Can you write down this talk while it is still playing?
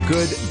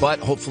good, but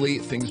hopefully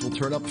things will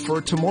turn up for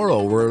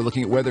tomorrow. We're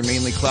looking at weather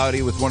mainly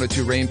cloudy with 1 or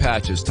 2 rain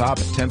patches. Top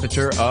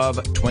temperature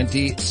of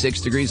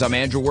 26 degrees. I'm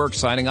Andrew Work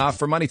signing off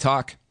for Money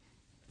Talk.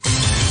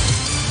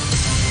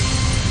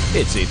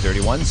 It's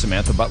 8:31.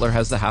 Samantha Butler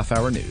has the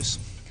half-hour news.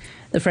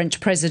 The French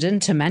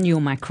President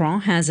Emmanuel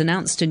Macron has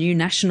announced a new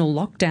national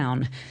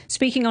lockdown.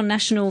 Speaking on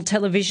national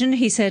television,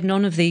 he said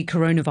none of the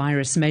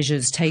coronavirus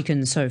measures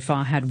taken so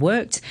far had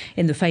worked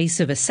in the face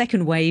of a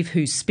second wave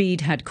whose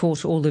speed had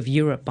caught all of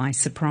Europe by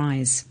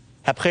surprise.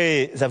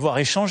 After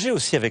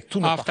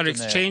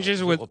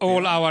exchanges with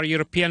all our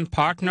European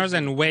partners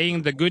and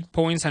weighing the good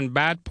points and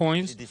bad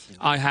points,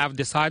 I have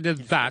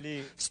decided that,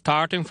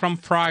 starting from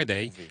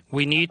Friday,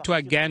 we need to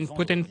again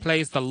put in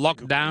place the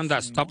lockdown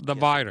that stopped the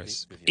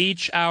virus.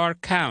 Each hour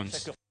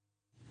counts.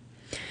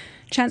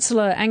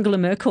 Chancellor Angela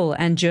Merkel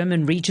and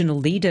German regional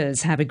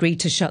leaders have agreed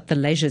to shut the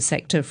leisure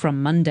sector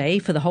from Monday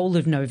for the whole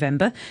of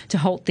November to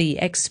halt the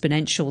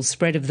exponential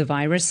spread of the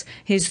virus.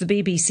 Here's the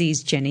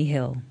BBC's Jenny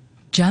Hill.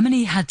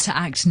 Germany had to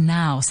act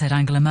now, said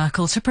Angela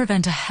Merkel, to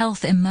prevent a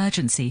health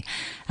emergency.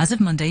 As of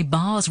Monday,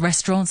 bars,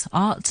 restaurants,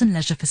 arts and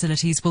leisure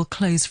facilities will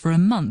close for a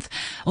month.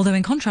 Although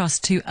in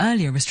contrast to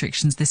earlier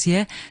restrictions this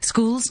year,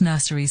 schools,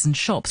 nurseries and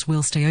shops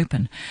will stay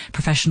open.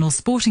 Professional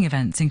sporting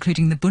events,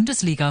 including the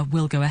Bundesliga,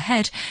 will go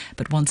ahead,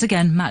 but once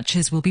again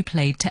matches will be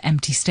played to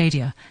empty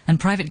stadia. And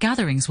private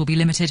gatherings will be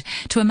limited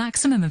to a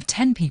maximum of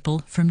 10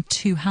 people from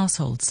 2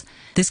 households.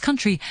 This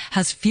country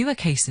has fewer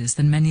cases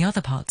than many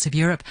other parts of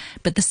Europe,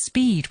 but the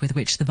speed with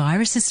which the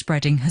virus is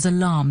spreading has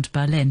alarmed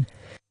Berlin.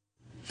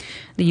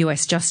 The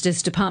US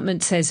Justice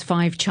Department says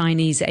 5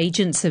 Chinese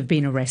agents have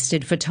been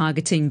arrested for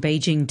targeting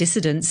Beijing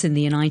dissidents in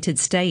the United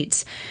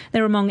States.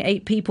 They're among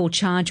 8 people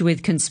charged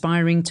with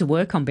conspiring to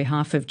work on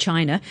behalf of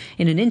China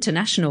in an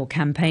international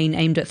campaign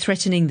aimed at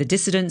threatening the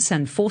dissidents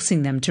and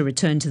forcing them to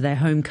return to their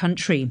home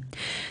country.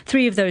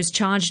 3 of those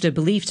charged are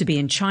believed to be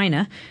in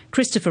China.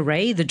 Christopher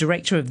Wray, the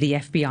director of the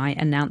FBI,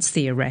 announced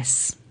the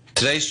arrests.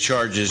 Today's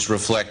charges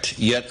reflect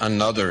yet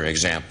another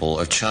example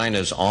of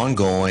China's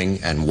ongoing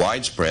and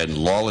widespread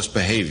lawless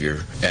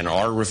behavior and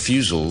our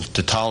refusal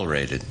to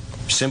tolerate it.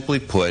 Simply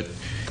put,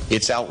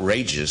 it's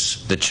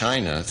outrageous that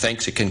China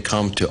thinks it can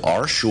come to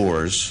our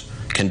shores,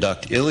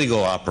 conduct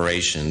illegal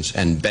operations,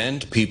 and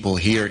bend people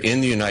here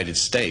in the United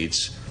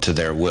States to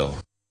their will.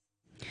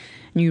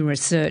 New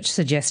research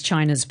suggests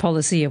China's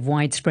policy of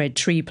widespread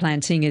tree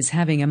planting is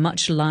having a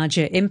much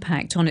larger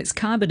impact on its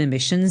carbon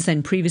emissions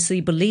than previously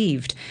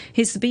believed.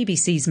 Here's the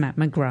BBC's Matt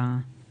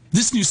McGrath.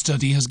 This new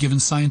study has given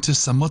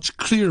scientists a much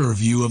clearer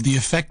view of the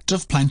effect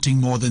of planting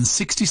more than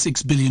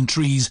 66 billion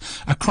trees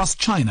across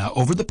China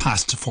over the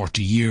past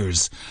 40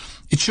 years.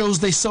 It shows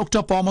they soaked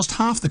up almost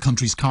half the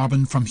country's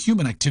carbon from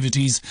human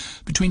activities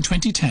between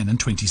 2010 and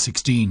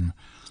 2016.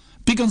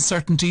 Big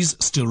uncertainties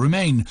still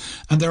remain,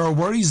 and there are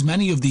worries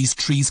many of these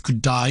trees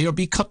could die or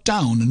be cut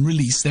down and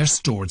release their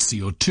stored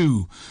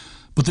CO2.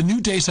 But the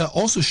new data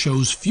also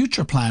shows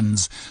future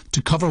plans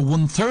to cover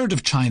 1/3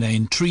 of China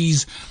in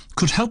trees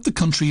could help the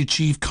country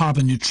achieve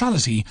carbon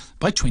neutrality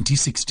by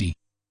 2060.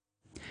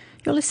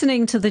 You're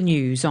listening to the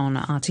news on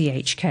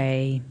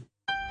RTHK.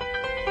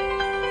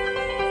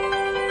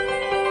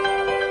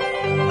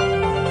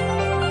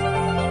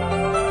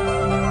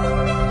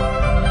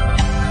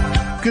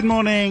 Good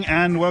morning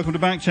and welcome to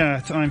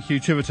Backchat. I'm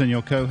Hugh Chiverton.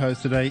 Your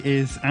co-host today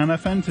is Anna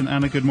Fenton.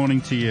 Anna, good morning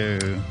to you.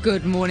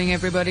 Good morning,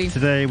 everybody.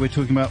 Today we're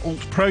talking about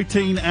alt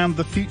protein and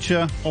the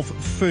future of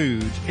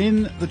food.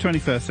 In the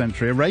 21st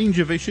century, a range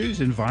of issues,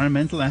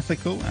 environmental,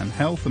 ethical and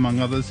health among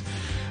others,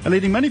 are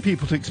leading many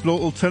people to explore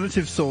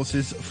alternative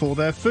sources for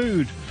their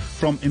food.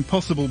 From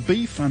Impossible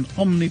Beef and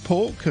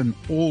Omnipork, an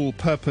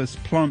all-purpose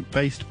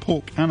plant-based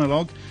pork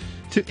analogue,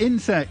 to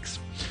insects.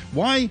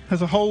 Why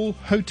has a whole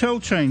hotel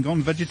chain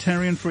gone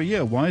vegetarian for a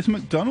year? Why is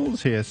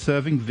McDonald's here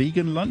serving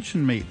vegan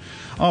luncheon meat?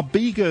 Are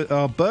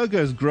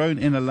burgers grown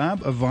in a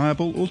lab a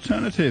viable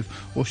alternative?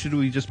 Or should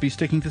we just be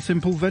sticking to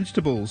simple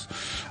vegetables?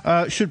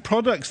 Should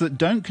products that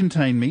don't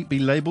contain meat be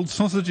labelled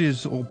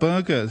sausages or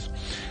burgers?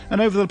 And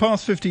over the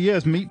past 50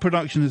 years, meat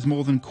production has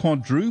more than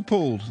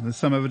quadrupled. There's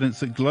some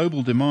evidence that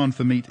global demand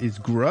for meat is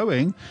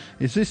growing.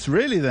 Is this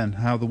really then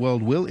how the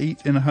world will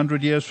eat in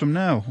 100 years from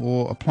now?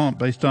 Or a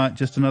plant-based diet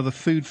just another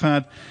food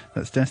fad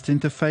that's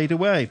destined to fade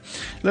away?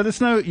 Let us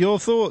know your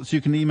thoughts.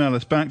 You can email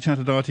us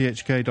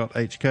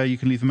backchat@rthk.hk. You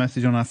can leave a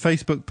message on our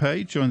Facebook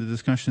page. Join the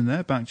discussion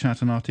there,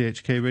 Backchat on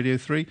RTHK Radio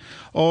 3.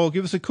 Or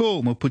give us a call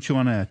and we'll put you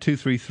on air.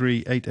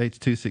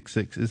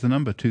 233-88266 is the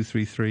number,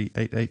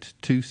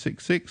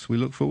 233-88266. We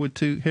look forward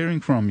to hearing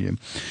from you.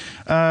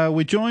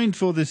 We're joined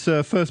for this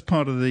first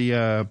part of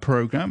the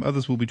programme.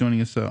 Others will be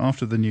joining us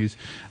after the news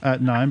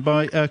at 9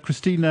 by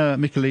Christina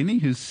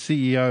Michelini, who's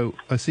COO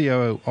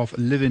of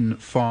Livin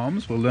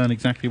Farms. We'll learn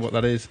exactly what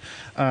that is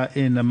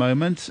in a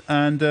moment.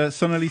 And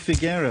Sonali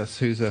Figueras,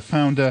 who's a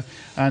founder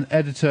and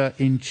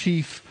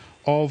editor-in-chief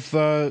of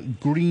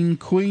Green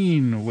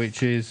Queen,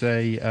 which is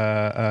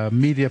a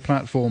media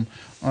platform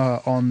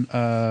on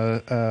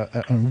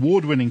an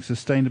award-winning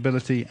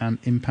sustainability and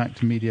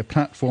impact media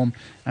platform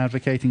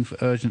advocating for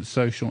urgent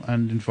social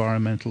and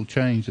environmental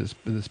change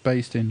that's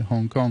based in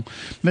Hong Kong.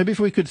 Maybe if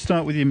we could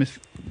start with you, Ms.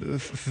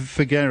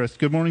 Figueres.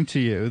 Good morning to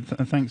you.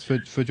 Thanks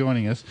for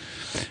joining us.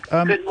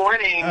 Good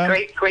morning.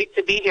 Great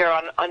to be here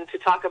on to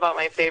talk about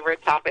my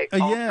favorite topic.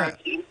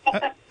 Protein.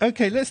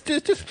 Okay, let's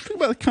just think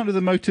about kind of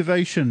the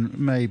motivation,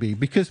 maybe,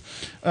 because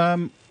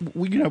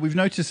we've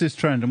noticed this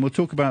trend, and we'll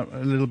talk about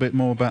a little bit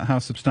more about how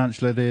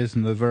substantial it is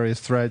and the various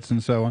threads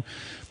and so on.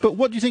 But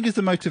what do you think is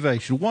the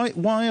motivation?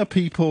 Why are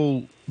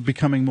people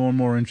becoming more and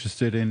more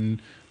interested in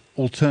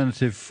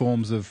alternative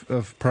forms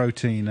of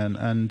protein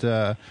and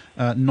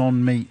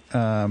non-meat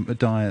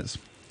diets?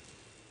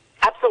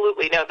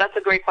 Absolutely. No, that's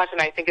a great question.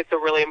 I think it's a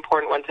really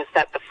important one to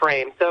set the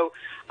frame. So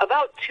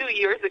about 2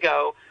 years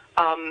ago,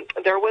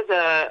 there was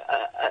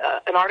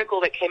an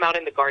article that came out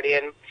in The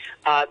Guardian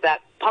that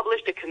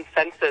published a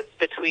consensus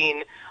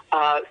between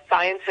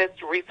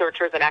scientists,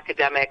 researchers, and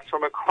academics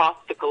from across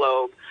the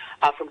globe,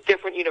 from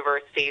different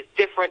universities,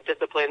 different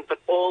disciplines, but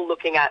all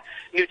looking at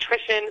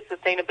nutrition,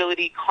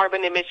 sustainability,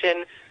 carbon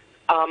emission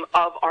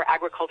of our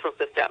agricultural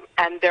system.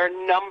 And their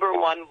number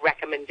one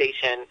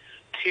recommendation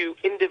to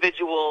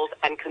individuals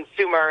and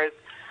consumers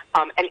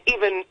and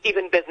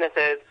even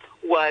businesses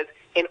was,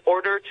 in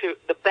order to,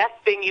 the best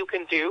thing you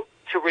can do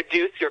to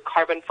reduce your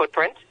carbon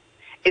footprint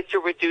is to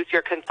reduce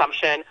your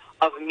consumption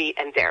of meat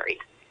and dairy.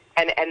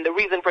 And the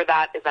reason for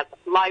that is that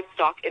the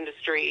livestock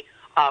industry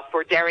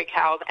for dairy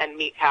cows and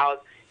meat cows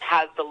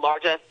has the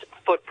largest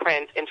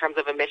footprint in terms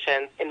of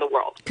emissions in the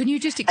world. Can you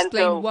just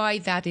explain why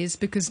that is?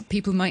 Because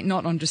people might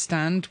not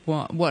understand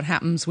what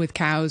happens with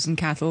cows and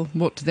cattle,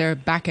 what their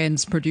back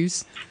ends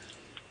produce.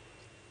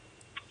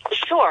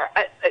 Sure.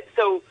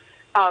 So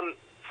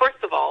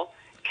first of all,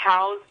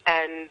 cows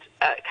and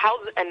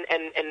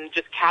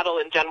just cattle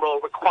in general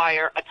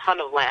require a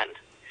ton of land.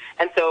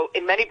 And so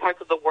in many parts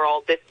of the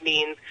world, this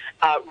means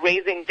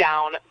raising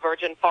down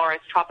virgin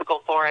forests,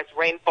 tropical forests,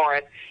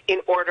 rainforests in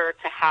order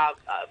to have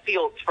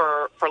fields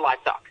for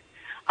livestock.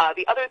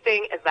 The other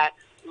thing is that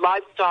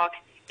livestock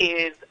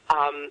is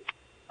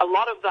a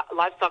lot of the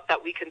livestock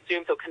that we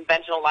consume, so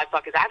conventional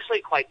livestock, is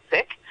actually quite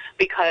sick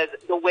because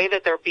the way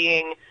that they're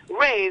being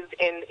raised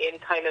in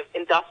kind of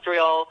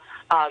industrial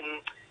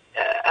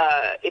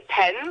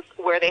pens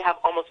where they have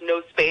almost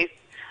no space,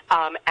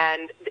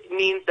 and it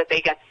means that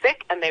they get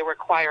sick and they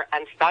require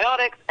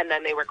antibiotics, and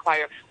then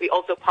we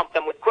also pump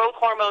them with growth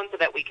hormones so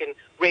that we can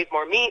raise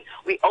more meat.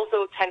 We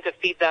also tend to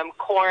feed them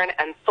corn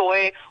and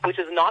soy, which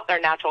is not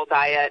their natural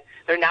diet.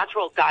 Their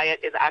natural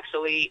diet is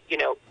actually,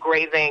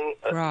 grazing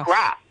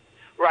grass,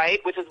 right?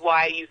 Which is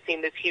why you've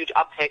seen this huge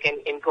uptick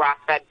in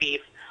grass-fed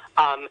beef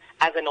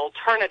as an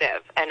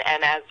alternative and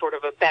as sort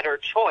of a better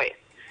choice.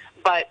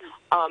 But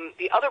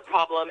the other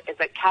problem is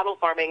that cattle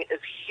farming is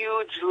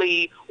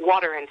hugely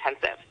water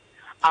intensive.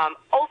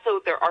 Also,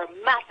 there are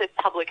massive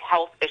public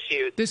health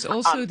issues. There's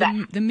also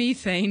the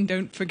methane.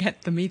 Don't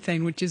forget the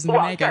methane, which is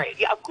mega. Sorry.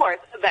 Yeah, of course.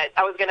 That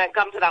I was going to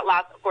come to that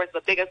last. Of course,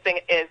 the biggest thing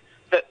is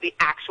the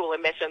actual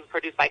emissions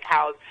produced by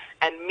cows,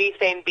 and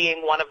methane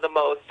being one of the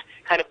most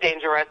kind of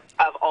dangerous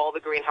of all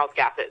the greenhouse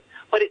gases.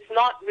 But it's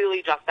not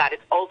really just that.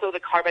 It's also the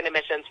carbon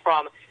emissions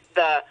from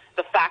the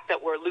fact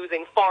that we're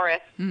losing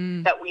forests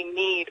that we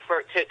need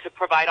to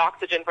provide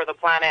oxygen for the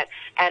planet,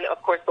 and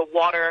of course the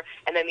water.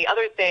 And then the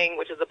other thing,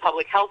 which is a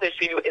public health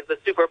issue, is the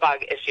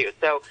superbug issue.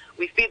 So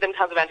we feed them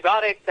tons of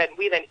antibiotics, and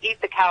we then eat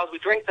the cows, we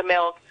drink the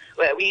milk,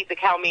 we eat the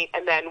cow meat,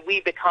 and then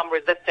we become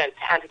resistant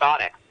to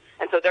antibiotics.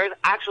 And so there's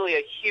actually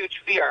a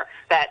huge fear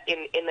that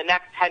in the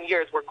next 10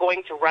 years we're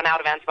going to run out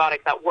of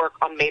antibiotics that work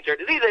on major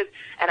diseases.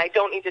 And I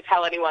don't need to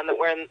tell anyone that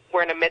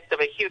we're in the midst of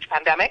a huge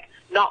pandemic,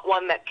 not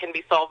one that can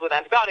be solved with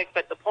antibiotics.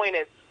 But the point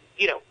is,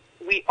 we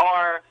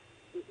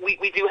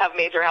do have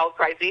major health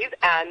crises,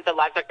 and the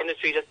livestock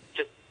industry just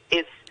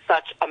is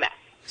such a mess.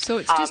 So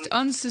it's just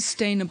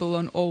unsustainable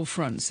on all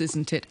fronts,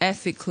 isn't it?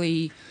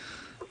 Ethically,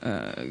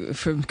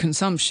 from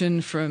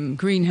consumption, from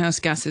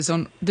greenhouse gases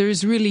there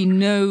is really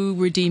no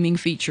redeeming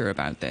feature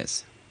about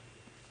this.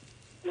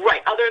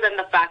 Right, other than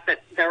the fact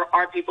that there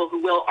are people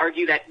who will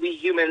argue that we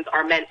humans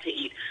are meant to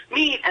eat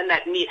meat and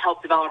that meat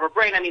helps develop our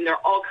brain. I mean, there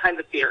are all kinds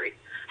of theories.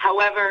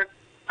 However,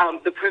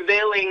 the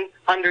prevailing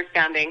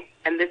understanding,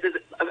 and this is,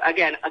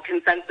 again, a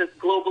consensus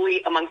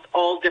globally amongst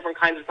all different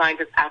kinds of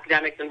scientists,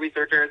 academics, and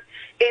researchers,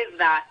 is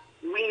that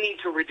we need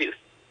to reduce.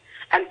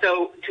 And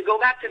so to go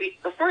back to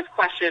the first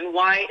question,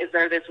 why is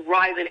there this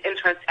rise in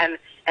interest and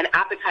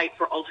appetite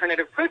for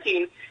alternative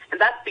protein? And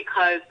that's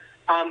because,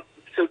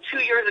 so 2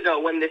 years ago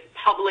when this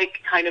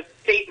public kind of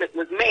statement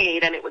was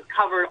made and it was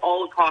covered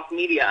all across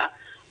media,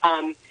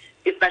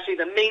 especially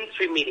the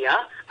mainstream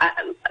media,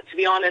 to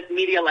be honest,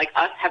 media like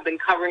us have been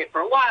covering it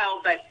for a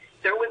while, but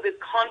there was this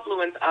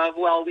confluence of,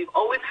 well, we've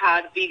always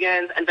had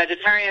vegans and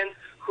vegetarians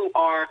who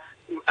are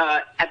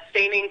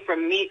abstaining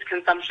from meat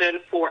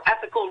consumption for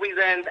ethical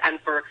reasons and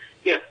for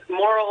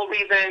moral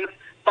reasons,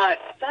 but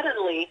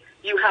suddenly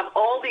you have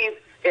all these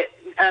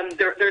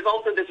there's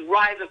also this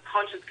rise of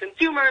conscious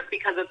consumers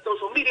because of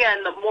social media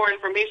and the more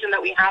information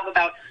that we have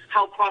about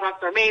how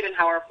products are made and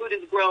how our food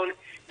is grown,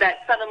 that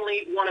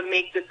suddenly want to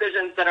make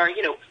decisions that are,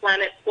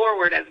 planet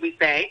forward, as we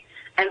say.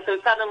 And so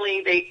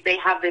suddenly they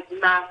have this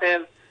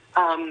massive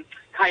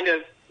kind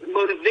of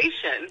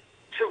motivation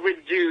to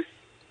reduce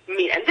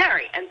meat and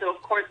dairy. And so,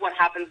 of course, what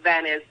happens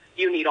then is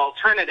you need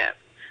alternatives.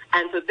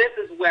 And so this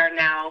is where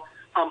now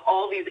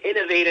all these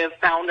innovative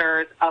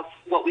founders of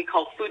what we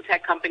call food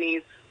tech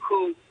companies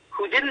who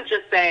didn't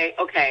just say,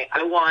 okay,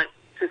 I want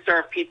to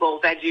serve people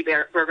veggie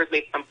burgers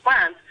made from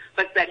plants,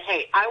 but said,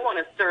 hey, I want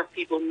to serve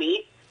people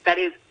meat that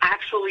is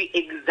actually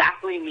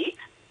exactly meat.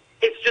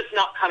 It's just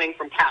not coming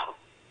from cows.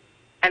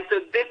 And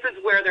so this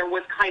is where there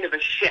was kind of a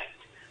shift.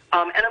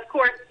 And of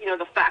course,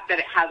 the fact that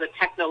it has a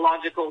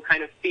technological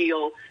kind of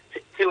feel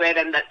to it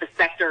and that the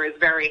sector is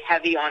very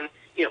heavy on,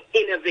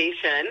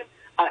 innovation,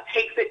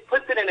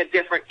 puts it in a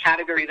different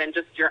category than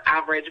just your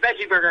average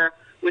veggie burger,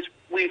 which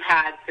we've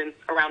had since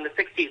around the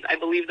 60s. I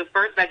believe the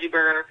first veggie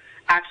burger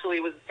actually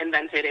was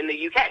invented in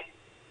the UK.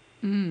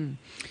 Mm.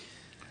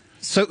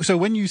 So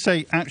when you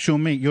say actual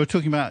meat, you're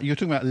talking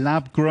about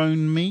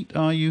lab-grown meat,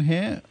 are you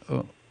here?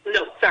 Or?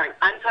 No, sorry.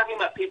 I'm talking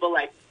about people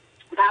like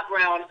Pat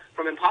Brown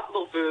from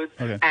Impossible Foods,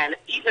 okay, and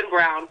Ethan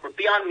Brown from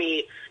Beyond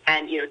Meat,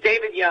 and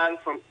David Young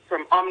from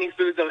Omni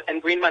Foods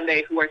and Green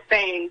Monday, who are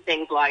saying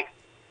things like,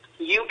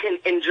 you can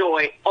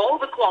enjoy all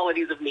the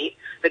qualities of meat,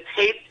 the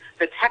taste,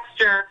 the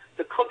texture,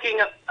 the cooking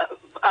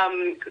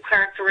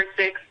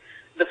characteristics,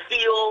 the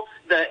feel,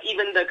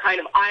 even the kind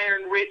of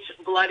iron-rich,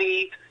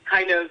 bloody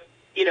kind of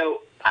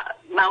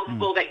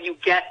mouthful that you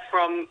get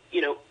from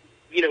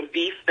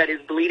beef that is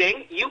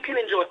bleeding. You can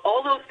enjoy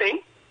all those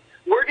things.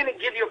 We're going to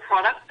give you a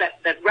product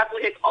that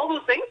replicates all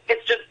those things.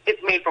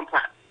 It's made from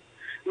plants.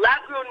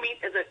 Lab-grown meat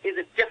is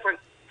a different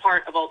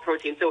part of all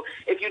protein. So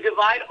if you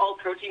divide all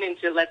protein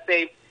into, let's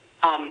say,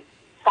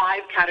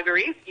 5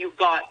 categories, you've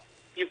got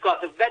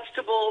the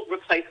vegetable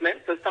replacement,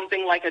 so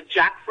something like a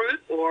jackfruit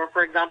or,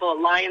 for example, a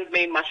lion's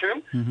mane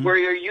mushroom, mm-hmm, where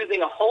you're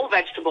using a whole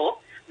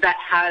vegetable that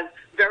has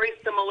very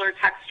similar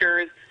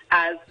textures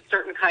as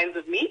certain kinds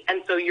of meat,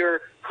 and so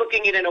you're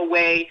cooking it in a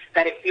way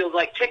that it feels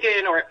like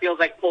chicken or it feels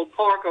like pulled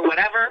pork or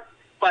whatever,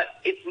 but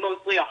it's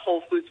mostly a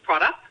whole foods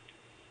product.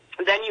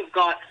 And then you've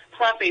got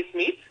plant-based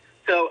meats,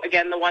 so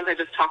again, the ones I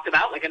just talked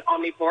about, like an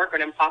Omnipork or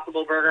an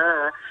Impossible Burger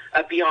or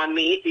a Beyond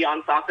Meat,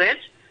 Beyond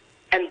Sausage.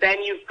 And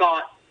then you've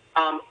got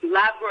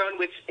lab-grown,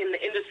 which in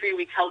the industry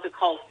we tend to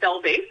call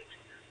cell-based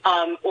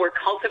or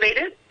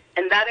cultivated.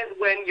 And that is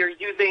when you're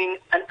using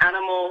an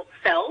animal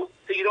cell.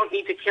 So you don't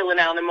need to kill an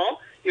animal.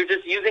 You're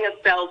just using a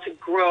cell to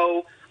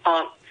grow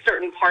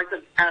certain parts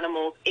of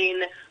animals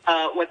in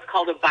what's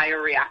called a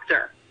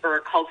bioreactor or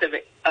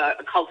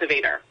a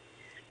cultivator.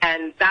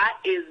 And that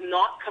is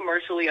not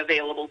commercially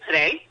available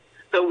today.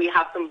 So we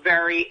have some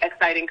very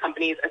exciting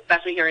companies,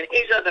 especially here in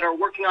Asia, that are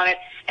working on it.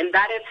 And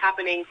that is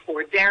happening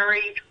for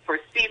dairy, for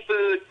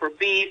seafood, for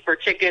beef, for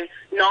chicken,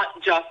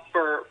 not just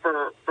for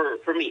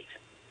meat.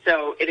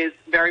 So it is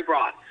very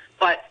broad.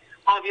 But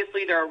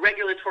obviously there are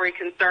regulatory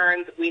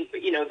concerns.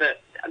 The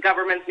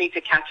governments need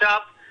to catch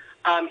up.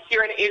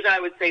 Here in Asia, I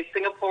would say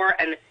Singapore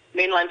and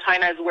mainland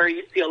China is where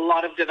you see a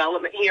lot of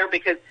development here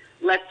because,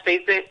 let's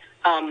face it,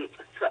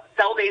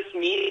 cell-based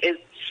meat is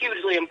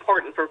hugely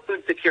important for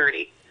food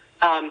security.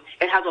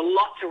 It has a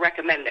lot to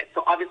recommend it.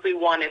 So obviously,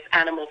 1, it's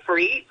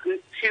animal-free.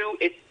 2,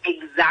 it's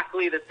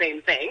exactly the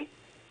same thing.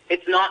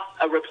 It's not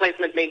a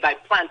replacement made by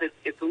plants.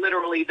 It's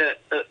literally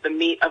the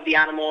meat of the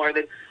animal or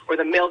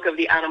the milk of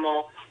the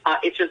animal.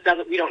 It just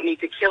doesn't. We don't need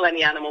to kill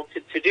any animal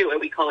to do it.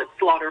 We call it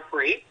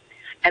slaughter-free.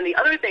 And the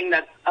other thing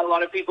that a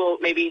lot of people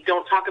maybe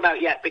don't talk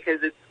about yet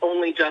because it's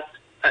only just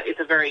it's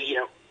a very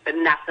a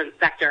nascent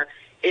sector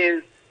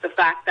is the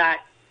fact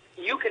that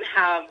you can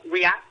have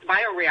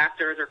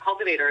bioreactors or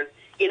cultivators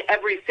in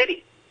every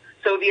city.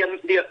 So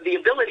the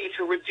ability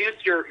to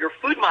reduce your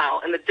food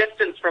mile and the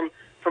distance from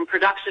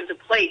production to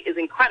plate is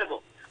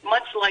incredible,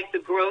 much like the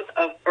growth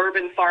of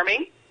urban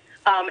farming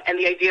and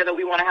the idea that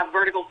we want to have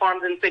vertical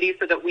farms in cities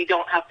so that we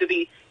don't have to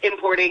be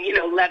importing,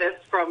 lettuce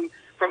from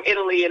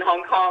Italy and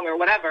Hong Kong or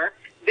whatever.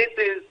 This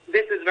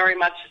is very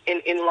much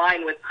in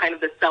line with kind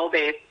of the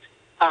cell-based,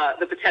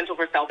 the potential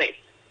for cell-based.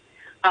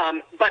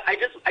 But I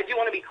do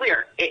want to be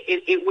clear.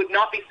 It would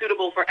not be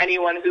suitable for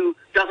anyone who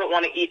doesn't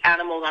want to eat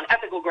animals on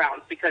ethical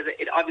grounds because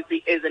it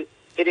obviously isn't.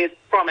 It is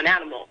from an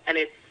animal, and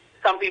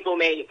some people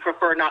may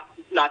prefer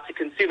not to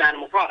consume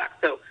animal products.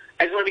 So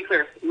I just want to be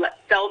clear.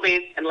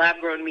 Cell-based and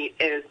lab-grown meat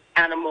is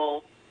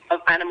of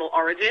animal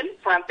origin.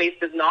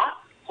 Plant-based is not.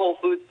 Whole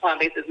foods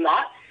plant-based is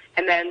not.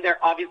 And then there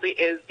obviously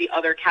is the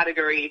other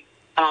category,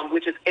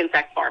 which is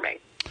insect farming.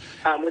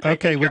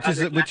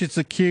 Which is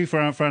the cue for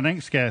our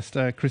next guest,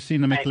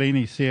 Christina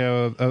Michelini,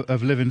 CEO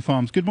of Living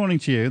Farms. Good morning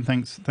to you, and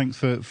thanks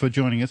for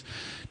joining us.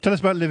 Tell us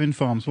about Living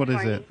Farms. What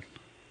is it?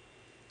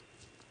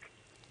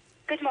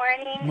 Good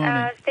morning.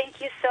 Thank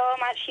you so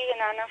much,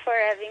 Nana, for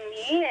having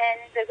me.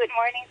 And good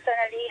morning,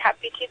 Sonali.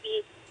 Happy to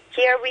be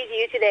here with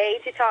you today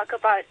to talk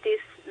about this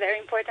very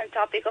important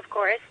topic, of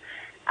course.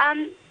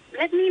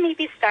 let me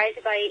maybe start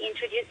by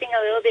introducing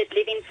a little bit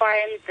Living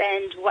Farms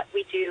and what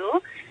we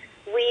do.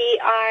 We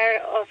are,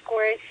 of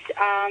course,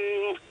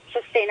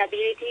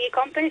 sustainability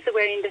company, so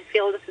we're in the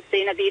field of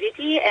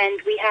sustainability,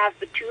 and we have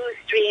two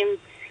streams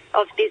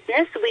of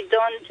business. We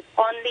don't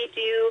only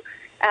do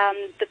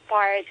the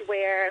part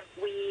where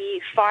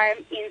we farm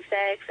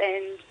insects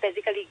and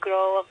basically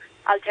grow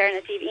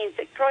alternative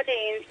insect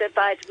proteins,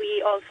 but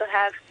we also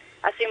have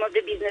a stream of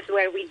the business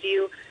where we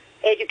do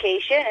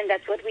education, and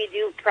that's what we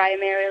do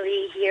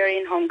primarily here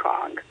in Hong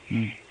Kong.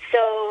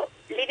 So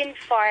Living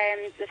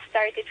Farms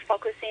started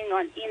focusing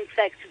on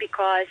insects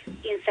because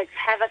insects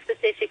have a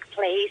specific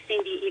place in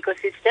the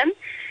ecosystem.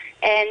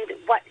 And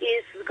what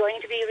is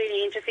going to be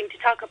really interesting to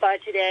talk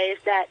about today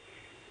is that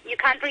you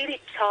can't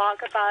really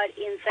talk about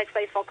insects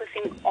by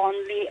focusing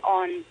only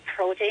on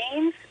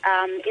proteins.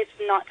 It's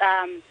not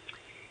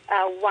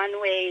a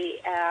one-way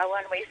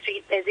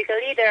street,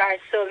 basically. There are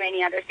so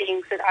many other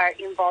things that are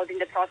involved in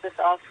the process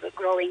of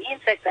growing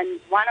insects, and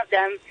one of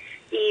them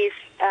is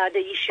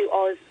the issue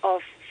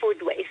of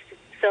food waste.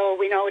 So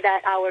we know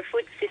that our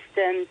food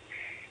systems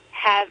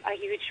have a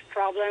huge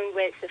problem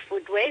with the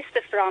food waste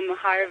from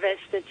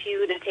harvest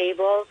to the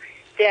table.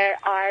 There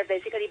are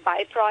basically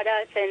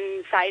byproducts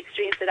and side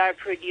streams that are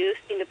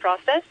produced in the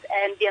process,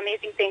 and the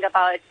amazing thing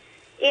about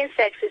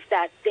insects is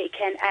that they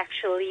can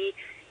actually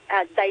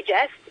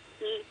digest,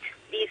 eat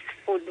this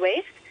food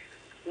waste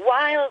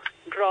while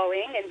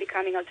growing and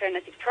becoming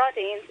alternative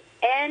proteins,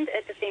 and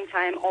at the same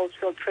time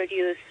also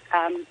produce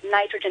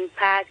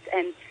nitrogen-packed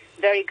and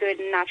very good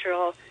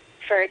natural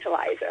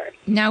fertilizer.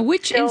 Now,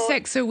 which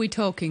insects are we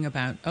talking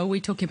about? Are we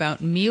talking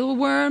about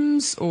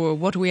mealworms, or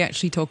what are we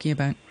actually talking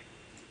about?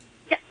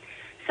 Yeah,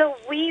 so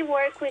we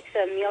work with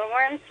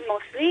mealworms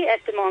mostly at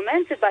the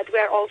moment, but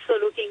we're also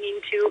looking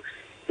into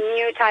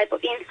new type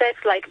of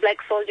insects like black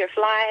soldier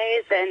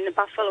flies and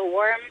buffalo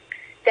worm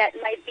that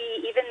might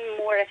be even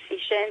more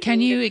efficient.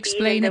 Can you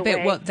explain a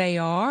bit what they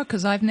are?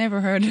 Because I've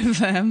never heard of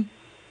them.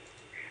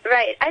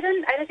 Right. I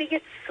don't think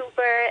it's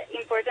super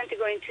important to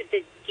go into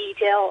the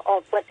detail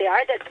of what they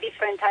are. There's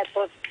different types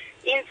of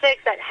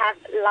insects that have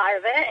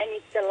larvae, and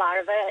it's the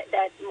larvae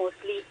that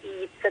mostly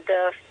eats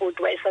the food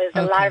waste. So it's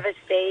the larva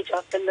stage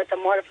of the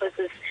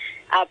metamorphosis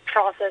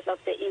process of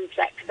the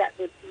insect that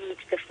would eat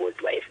the food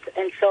waste.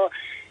 And so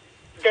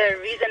the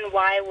reason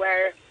why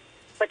we're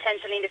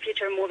potentially in the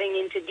future moving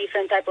into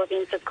different type of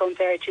insects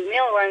compared to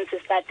mealworms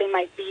is that they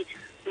might be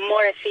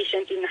more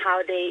efficient in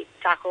how they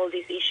tackle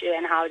this issue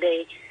and how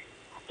they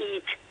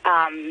eat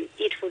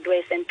food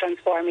waste and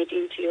transform it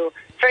into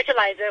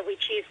fertilizer,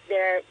 which is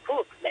their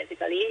poop,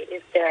 basically,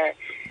 is their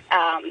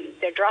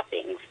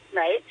droppings,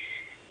 right?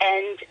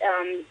 And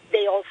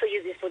they also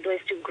use this food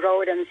waste to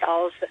grow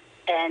themselves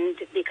and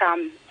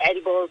become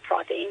edible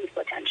proteins,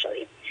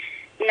 potentially.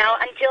 Now,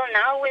 until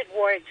now, we've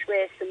worked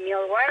with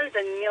mealworms,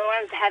 and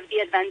mealworms have the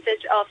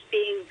advantage of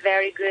being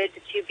very good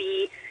to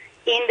be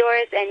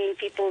indoors and in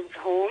people's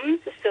homes.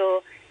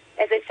 So,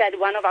 as I said,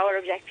 one of our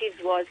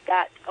objectives was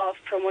that of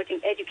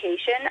promoting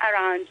education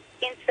around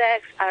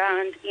insects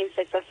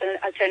as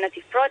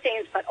alternative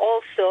proteins, but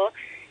also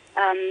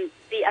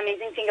the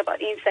amazing thing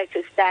about insects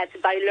is that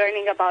by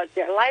learning about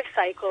their life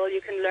cycle, you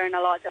can learn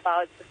a lot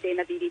about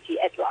sustainability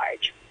at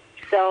large.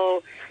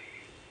 So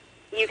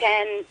you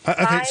can...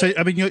 okay, so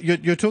I mean,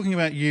 you're talking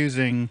about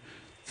using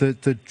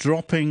the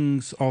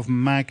droppings of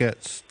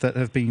maggots that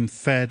have been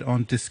fed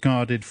on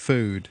discarded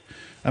food.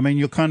 I mean,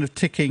 you're kind of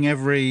ticking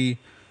every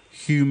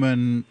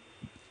human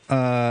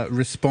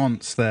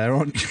response there,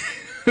 aren't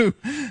you?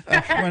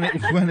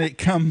 when it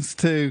comes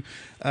to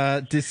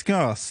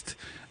disgust.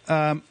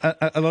 A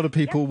lot of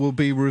people will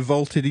be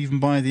revolted even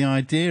by the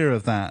idea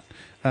of that,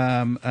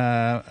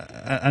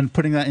 and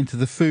putting that into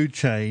the food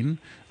chain,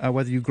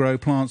 whether you grow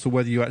plants or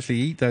whether you actually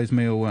eat those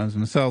mealworms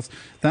themselves.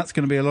 That's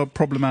going to be a lot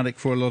problematic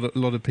for a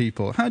lot of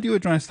people. How do you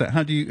address that?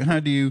 How do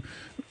you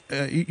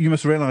you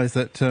must realise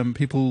that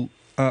people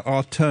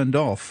are turned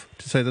off,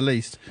 to say the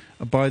least,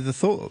 by the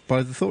thought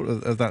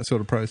of that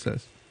sort of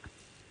process.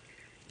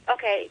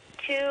 Okay,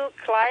 to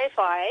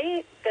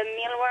clarify, the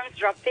mealworm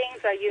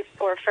droppings are used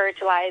for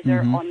fertilizer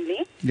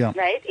only,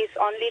 right? It's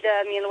only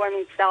the mealworm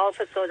itself,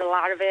 so the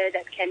larvae,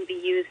 that can be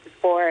used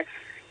for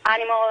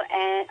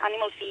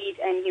animal feed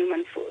and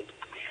human food.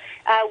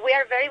 We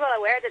are very well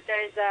aware that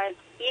there is an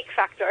ick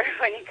factor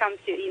when it comes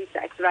to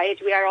insects, right?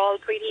 We are all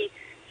pretty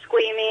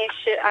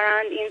squeamish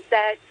around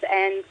insects,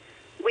 and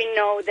we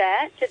know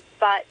that,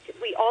 but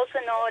we also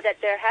know that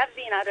there have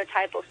been other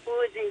type of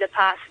foods in the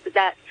past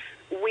that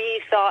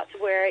we thought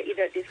were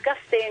either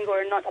disgusting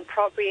or not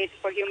appropriate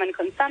for human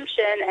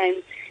consumption,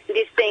 and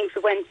these things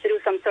went through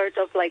some sort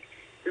of like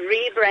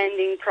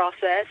rebranding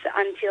process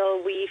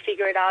until we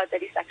figured out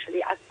that it's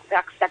actually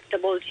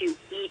acceptable to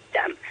eat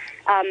them.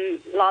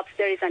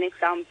 Lobster is an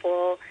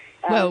example.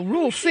 Well,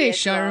 raw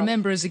fish, I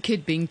remember as a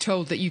kid being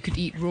told that you could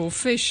eat raw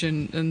fish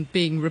and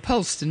being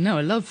repulsed, and now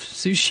I love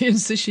sushi and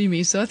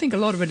sashimi, so I think a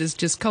lot of it is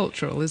just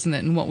cultural, isn't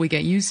it, and what we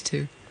get used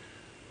to.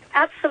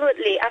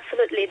 Absolutely.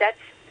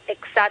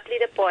 exactly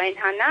the point,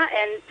 Hannah.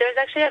 And there's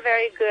actually a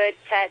very good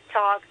TED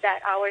talk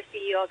that our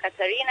CEO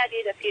Katarina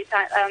did a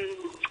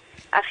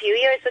few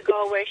years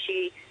ago, where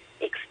she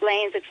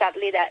explains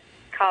exactly that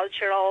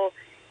cultural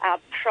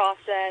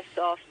process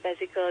of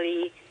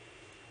basically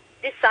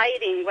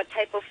deciding what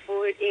type of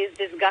food is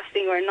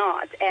disgusting or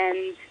not.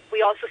 And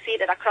we also see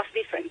that across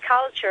different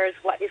cultures,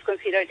 what is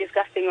considered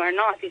disgusting or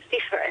not is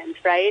different,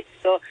 right?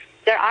 So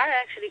there are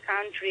actually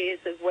countries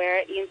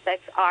where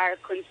insects are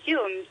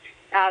consumed.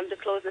 The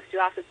closest to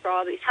us is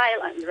probably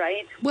Thailand,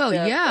 right? Well,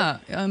 yeah.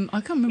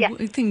 I can't remember.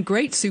 Yeah. I think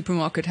Great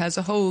Supermarket has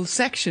a whole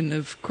section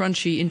of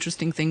crunchy,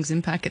 interesting things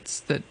in packets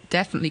that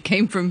definitely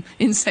came from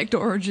insect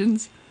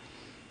origins.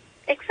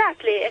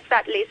 Exactly.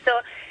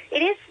 So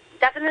it is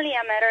definitely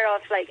a matter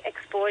of like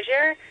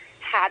exposure,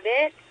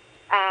 habit,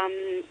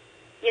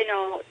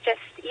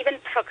 just even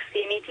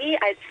proximity,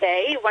 I'd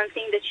say. One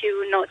thing that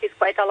you notice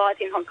quite a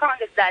lot in Hong Kong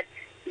is that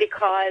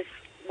because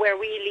where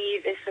we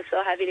live is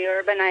so heavily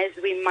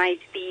urbanized, we might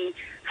be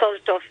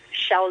sort of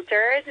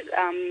sheltered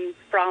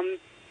from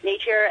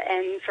nature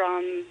and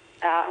from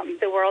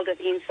the world of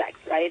insects,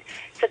 right?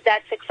 So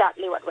that's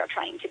exactly what we're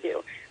trying to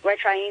do. We're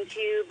trying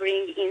to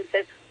bring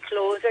insects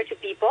closer to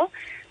people,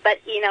 but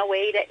in a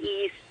way that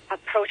is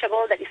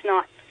approachable, that is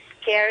not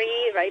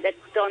scary, right?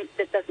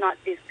 That does not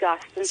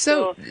disgust. And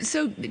so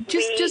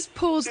just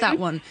pause that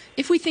one.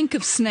 If we think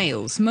of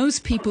snails,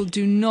 most people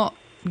do not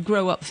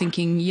grow up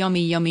thinking,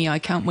 yummy, yummy, I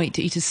can't wait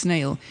to eat a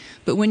snail.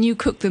 But when you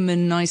cook them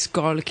in nice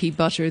garlicky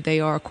butter, they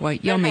are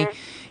quite yummy.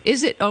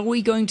 Are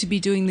we going to be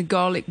doing the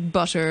garlic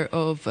butter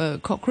of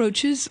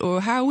cockroaches,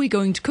 or how are we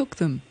going to cook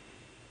them?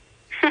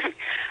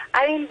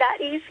 I mean, that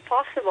is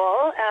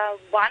possible.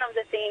 One of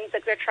the things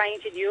that we're trying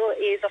to do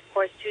is, of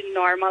course, to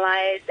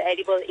normalize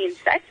edible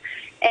insects.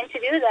 And to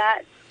do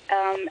that,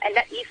 and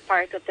that is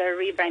part of the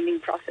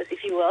rebranding process,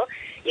 if you will,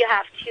 you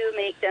have to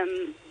make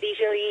them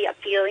visually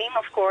appealing,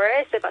 of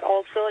course, but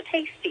also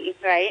tasty,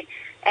 right?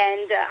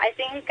 And I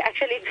think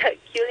actually the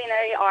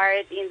culinary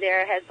art in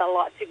there has a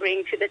lot to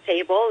bring to the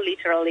table,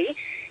 literally.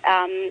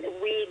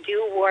 We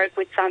do work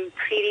with some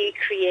pretty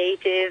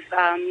creative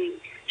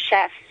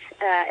chefs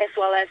as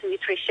well as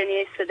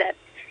nutritionists that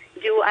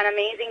do an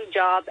amazing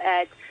job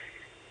at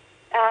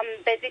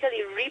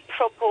basically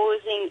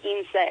reproposing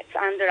insects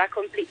under a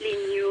completely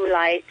new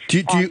light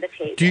on the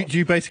table. Do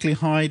you basically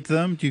hide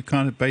them? Do you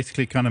kind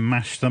of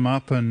mash them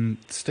up and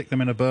stick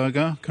them in a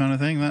burger kind of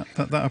thing?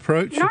 That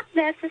approach? Not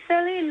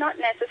necessarily.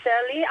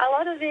 A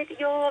lot of it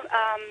you'll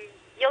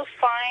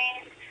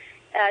find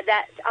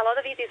that a lot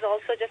of it is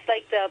also just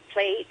like the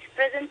plate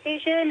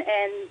presentation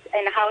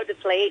and how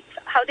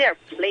they're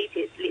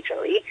plated,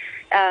 literally.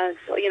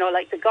 So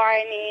like the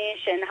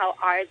garnish and how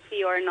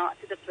artsy or not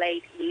the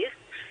plate is.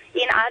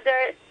 In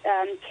other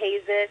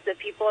cases, the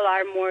people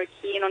are more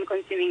keen on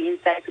consuming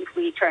insects if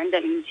we turn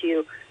them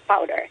into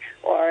powder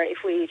or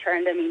if we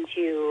turn them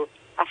into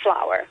a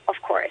flour,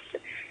 of course.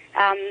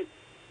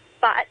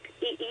 But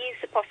it is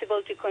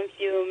possible to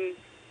consume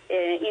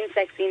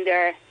insects in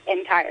their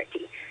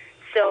entirety.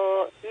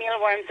 So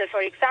mealworms,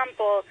 for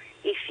example,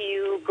 if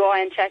you go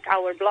and check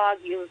our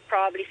blog, you'll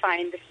probably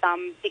find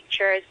some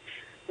pictures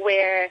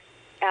where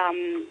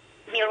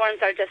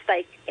mealworms are just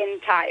like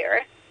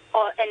entire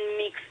and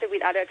mixed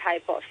with other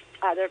type of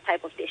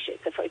dishes.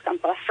 So, for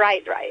example, a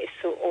fried rice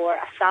or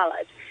a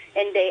salad,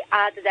 and they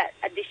add that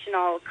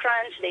additional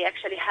crunch. They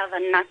actually have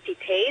a nutty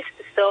taste.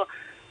 So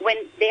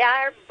when they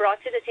are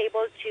brought to the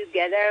table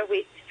together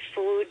with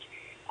food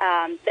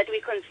that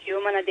we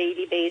consume on a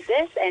daily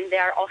basis, and they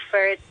are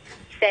offered,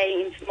 say,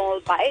 in small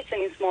bites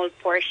and in small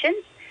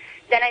portions,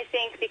 then I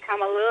think become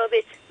a little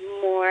bit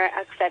more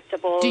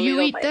acceptable. Do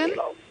you eat them?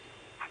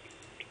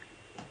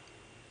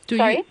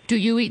 Do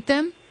you eat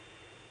them?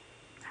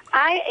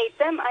 I ate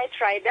them. I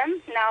tried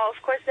them. Now,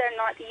 of course, they're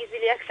not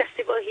easily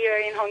accessible here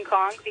in Hong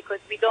Kong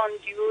because we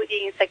don't do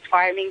the insect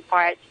farming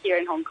part here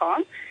in Hong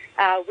Kong.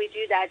 We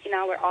do that in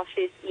our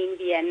office in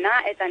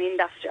Vienna at an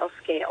industrial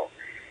scale.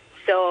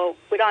 So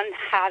we don't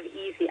have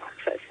easy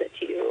access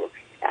to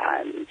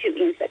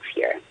insects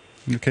here.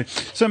 Okay.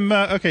 Some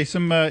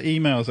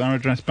emails. Our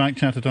address,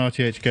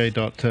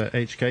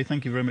 backchat@rthk.hk.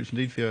 Thank you very much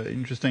indeed for your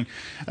interesting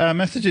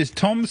messages.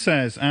 Tom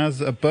says, as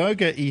a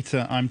burger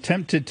eater, I'm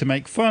tempted to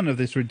make fun of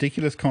this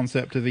ridiculous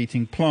concept of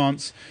eating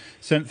plants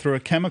sent through a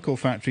chemical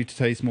factory to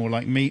taste more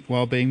like meat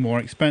while being more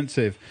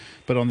expensive.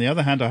 But on the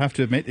other hand, I have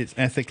to admit it's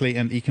ethically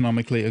and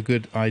economically a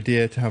good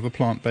idea to have a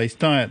plant-based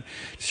diet.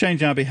 To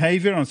change our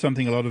behaviour on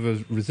something a lot of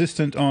us are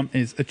resistant on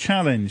is a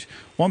challenge.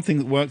 One thing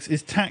that works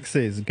is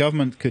taxes.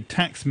 Government could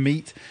tax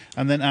meat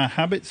and then our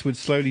habits would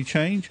slowly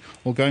change.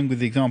 Or going with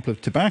the example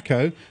of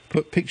tobacco,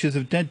 put pictures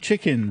of dead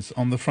chickens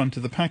on the front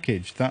of the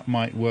package. That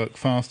might work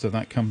faster.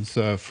 That comes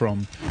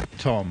from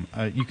Tom.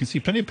 You can see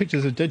plenty of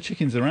pictures of dead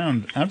chickens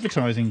around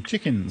advertising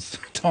chickens.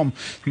 Tom,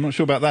 I'm not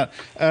sure about that.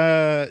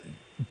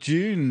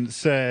 June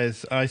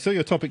says, I saw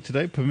your topic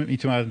today. Permit me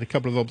to add a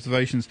couple of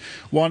observations.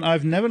 One,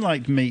 I've never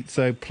liked meat,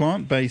 so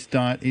plant-based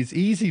diet is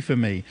easy for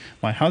me.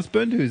 My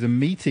husband, who is a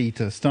meat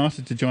eater,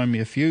 started to join me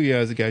a few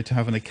years ago to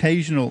have an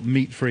occasional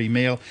meat-free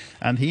meal,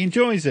 and he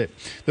enjoys it.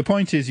 The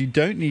point is, you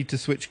don't need to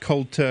switch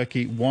cold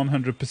turkey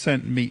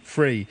 100%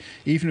 meat-free.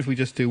 Even if we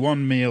just do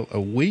one meal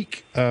a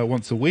week,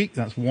 once a week,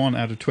 that's 1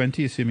 out of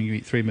 20, assuming you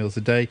eat 3 meals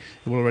a day,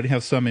 it will already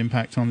have some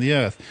impact on the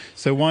earth.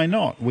 So why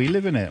not? We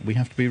live in it. We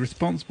have to be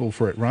responsible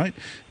for it, right?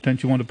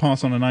 Don't you want to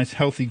pass on a nice,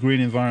 healthy,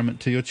 green environment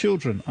to your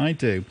children? I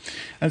do.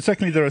 And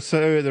secondly, there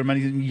are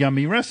many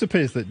yummy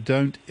recipes that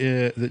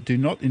do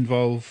not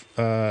involve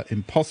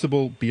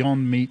impossible,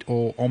 beyond meat,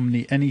 or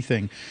omni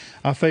anything.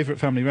 Our favourite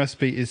family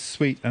recipe is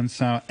sweet and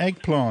sour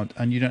eggplant,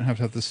 and you don't have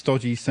to have the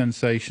stodgy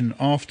sensation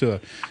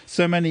after.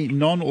 So many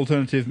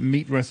non-alternative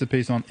meat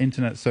recipes on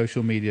internet,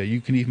 social media.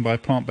 You can even buy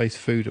plant-based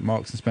food at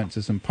Marks and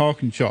Spencer's and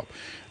Park and Shop.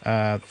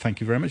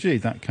 Thank you very much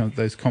indeed.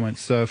 Those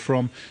comments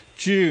from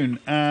June.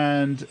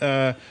 And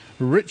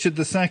Richard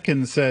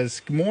II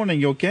says, good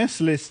morning. Your guest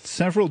lists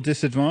several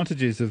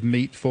disadvantages of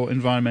meat for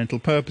environmental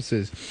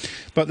purposes,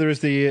 but there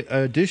is the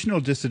additional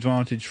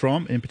disadvantage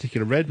from, in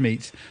particular red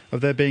meats, of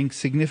there being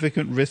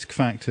significant risk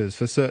factors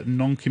for certain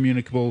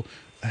non-communicable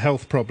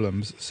health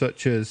problems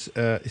such as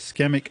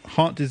ischemic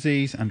heart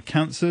disease and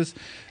cancers,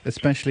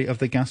 especially of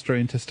the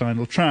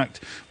gastrointestinal tract.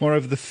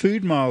 Moreover, the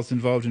food miles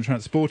involved in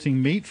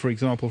transporting meat, for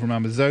example, from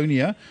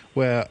Amazonia,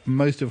 where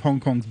most of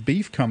Hong Kong's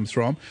beef comes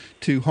from,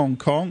 to Hong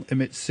Kong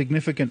emits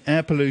significant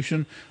air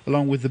pollution,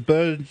 along with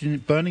the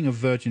burning of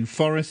virgin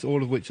forests,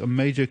 all of which are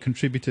major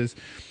contributors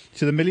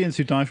to the millions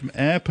who die from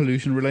air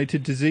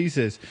pollution-related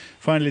diseases.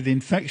 Finally, the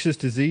infectious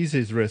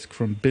diseases risk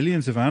from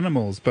billions of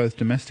animals, both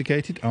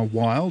domesticated and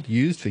wild,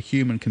 used for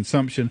human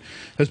consumption,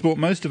 has brought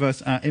most of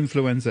us our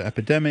influenza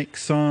epidemic,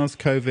 SARS,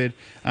 COVID,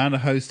 and a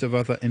host of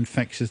other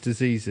infectious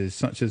diseases,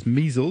 such as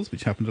measles,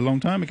 which happened a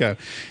long time ago.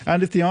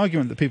 And if the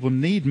argument that people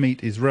need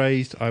meat is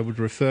raised, I would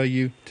refer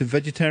you to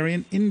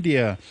vegetarian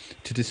India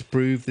to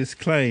disprove this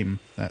claim.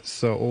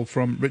 That's all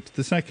from Richard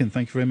II.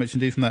 Thank you very much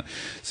indeed for that.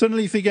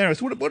 Suddenly,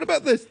 Figueres, what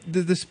about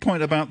this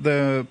point about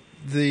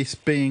this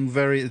being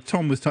very,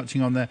 Tom was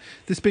touching on there,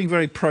 this being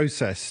very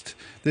processed,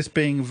 this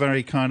being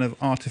very kind of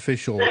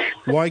artificial?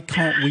 Why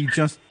can't we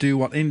just do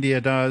what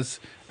India does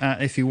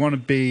if you want to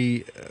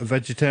be a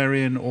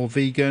vegetarian or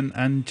vegan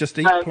and just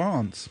eat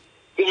plants?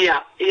 Yeah.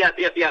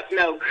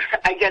 No,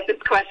 I get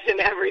this question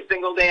every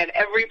single day at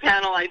every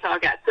panel I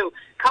talk at. So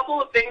a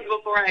couple of things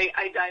before I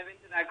dive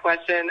into that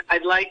question.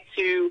 I'd like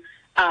to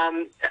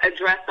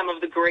address some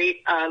of the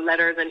great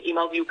letters and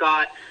emails you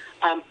got.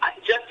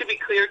 Just to be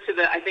clear to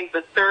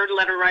the third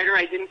letter writer,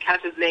 I didn't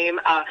catch his name.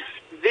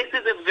 This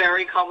is a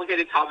very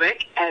complicated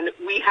topic, and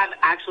we have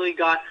actually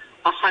got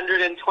a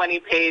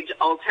 120-page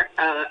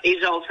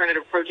Asia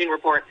Alternative Protein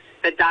report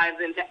that dives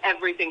into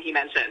everything he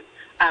mentioned.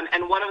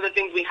 And one of the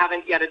things we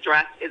haven't yet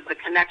addressed is the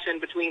connection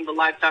between the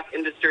livestock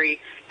industry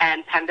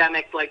and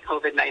pandemics like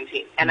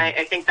COVID-19. And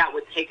I think that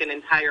would take an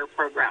entire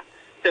program.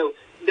 So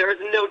there is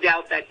no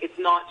doubt that it's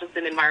not just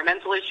an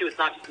environmental issue, it's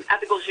not just an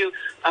ethical issue.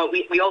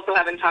 We also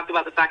haven't talked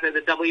about the fact that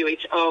the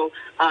WHO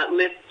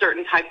lists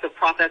certain types of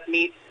processed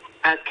meat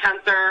as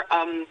cancer,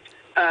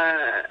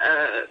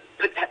 as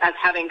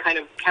having kind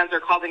of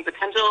cancer-causing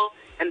potential,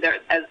 and there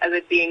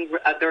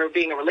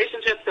being a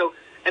relationship. So,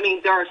 I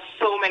mean, there are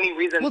so many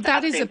reasons. Well,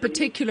 that is a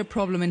particular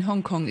problem in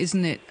Hong Kong,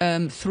 isn't it?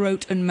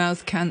 Throat and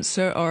mouth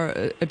cancer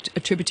are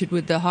attributed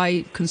with the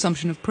high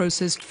consumption of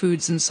processed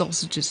foods and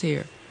sausages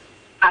here.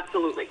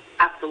 Absolutely.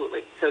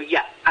 So,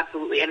 yes,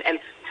 absolutely. And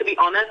to be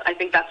honest, I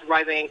think that's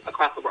rising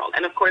across the world.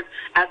 And, of course,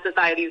 as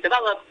societies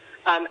develop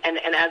and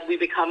as we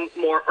become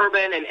more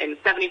urban, and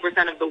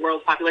 70% of the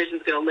world's population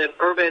is going to live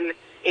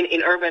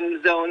in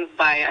urban zones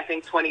by, I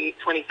think,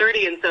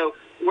 2030. And so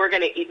we're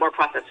going to eat more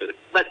processed food.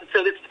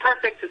 So it's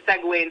perfect to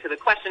segue into the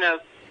question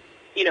of,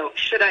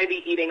 should I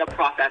be eating a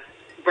processed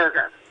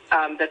burger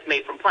that's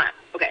made from plants?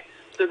 Okay,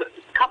 so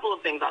a couple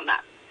of things on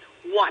that.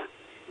 One,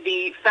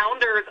 the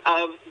founders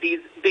of these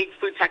big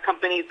food tech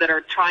companies that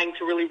are trying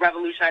to really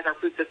revolutionize our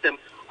food system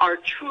are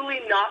truly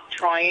not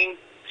trying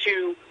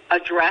to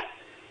address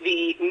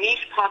the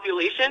niche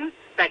population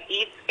that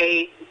eats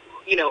a,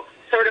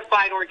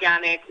 certified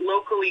organic,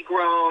 locally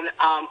grown,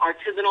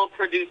 artisanal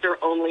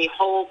producer-only,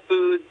 whole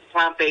foods,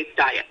 plant-based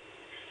diet.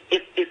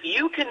 If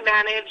you can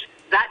manage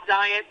that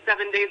diet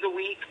 7 days a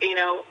week,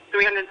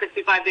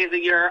 365 days a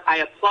year, I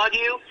applaud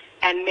you,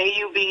 and may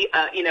you be,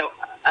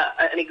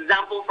 an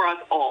example for us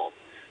all.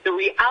 The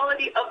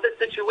reality of the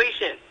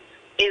situation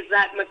is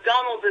that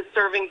McDonald's is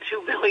serving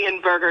 2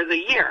 billion burgers a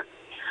year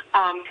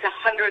to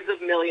hundreds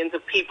of millions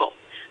of people.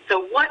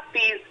 So what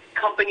these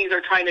companies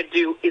are trying to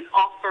do is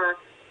offer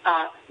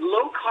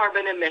low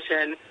carbon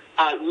emission,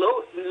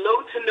 low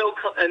to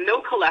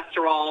no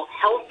cholesterol,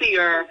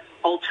 healthier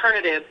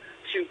alternative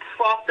to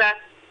processed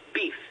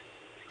beef.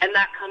 And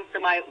that comes to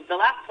the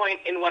last point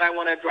in what I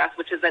want to address,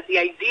 which is that the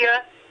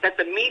idea that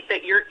the meat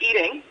that you're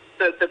eating,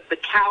 the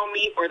cow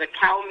meat or the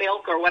cow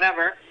milk or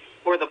whatever,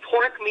 or the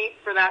pork meat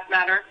for that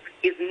matter,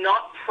 is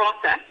not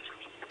processed,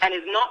 and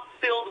is not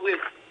filled with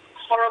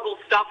horrible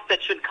stuff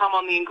that should come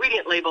on the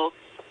ingredient label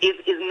is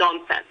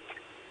nonsense.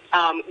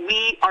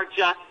 We are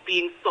just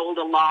being sold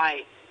a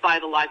lie by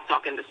the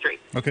livestock industry.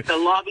 Okay. The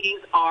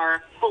lobbies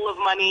are full of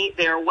money.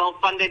 They are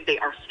well-funded. They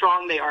are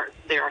strong. They are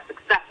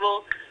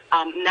successful.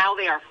 Now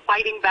they are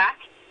fighting back.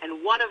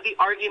 And one of the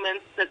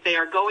arguments that they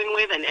are going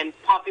with and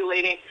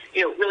populating,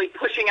 really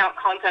pushing out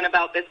content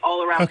about this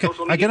all around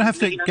social media. I'm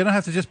going to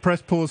have to just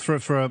press pause for a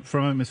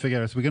moment, Ms.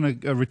 Figueres. We're going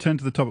to return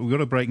to the topic. We've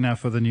got a break now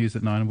for the news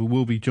at 9, and we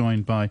will be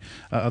joined by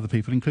other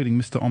people, including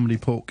Mr.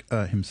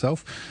 Omnipork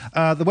himself.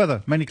 The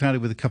weather, mainly cloudy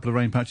with a couple of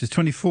rain patches,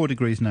 24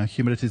 degrees now,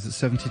 humidity is at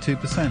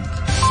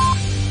 72%.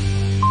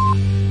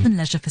 And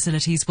leisure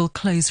facilities will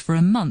close for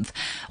a month,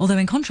 although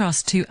in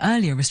contrast to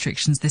earlier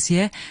restrictions this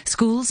year,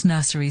 schools,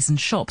 nurseries and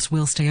shops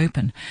will stay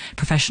open.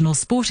 Professional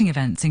sporting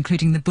events,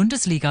 including the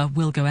Bundesliga,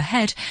 will go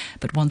ahead,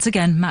 but once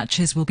again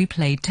matches will be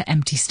played to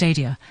empty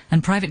stadia,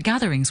 and private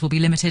gatherings will be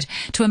limited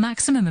to a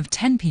maximum of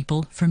 10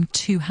 people from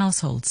 2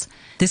 households.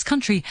 This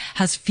country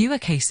has fewer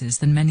cases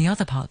than many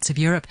other parts of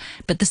Europe,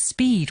 but the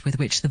speed with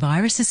which the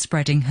virus is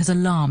spreading has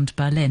alarmed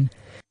Berlin.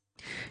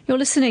 You're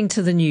listening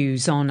to the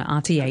news on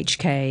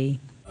RTHK.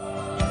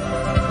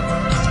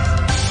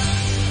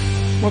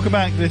 Welcome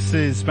back. This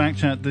is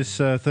Backchat this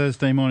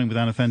Thursday morning with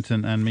Anna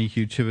Fenton and me,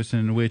 Hugh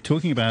Chiverton. We're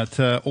talking about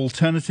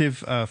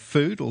alternative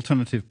food,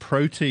 alternative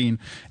protein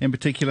in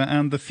particular,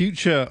 and the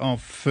future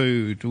of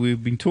food.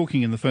 We've been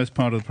talking in the first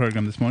part of the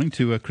programme this morning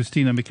to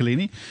Christina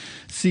Michelini,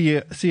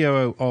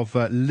 COO of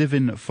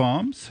Livin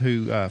Farms,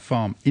 who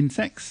farm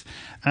insects,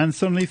 and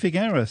Sonali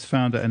Figueres,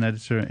 founder and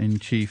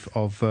editor-in-chief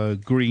of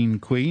Green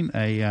Queen,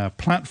 a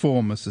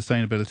platform, a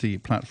sustainability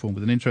platform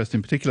with an interest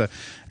in particular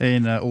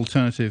in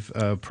alternative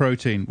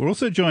protein. We're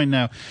also joined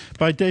now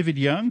by David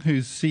Young,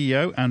 who's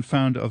CEO and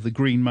founder of the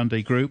Green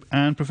Monday Group,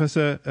 and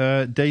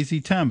Professor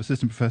Daisy Tam,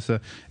 assistant professor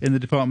in the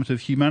Department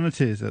of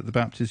Humanities at the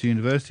Baptist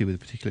University, with a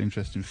particular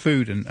interest in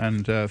food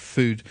and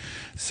food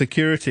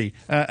security.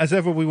 As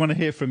ever, we want to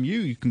hear from you.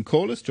 You can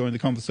call us, join the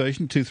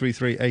conversation,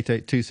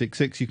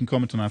 233-88266. You can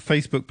comment on our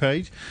Facebook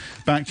page,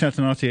 Backchat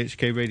and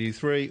RTHK Radio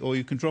 3, or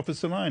you can drop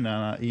us a line.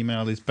 Our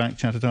email is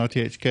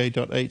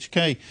backchat@rthk.hk,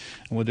 and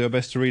we'll do our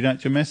best to read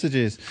out your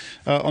messages.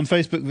 On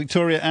Facebook,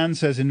 Victoria Ann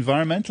says,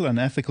 environmental and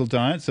ethical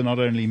diets are not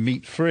only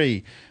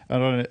meat-free.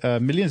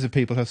 Millions of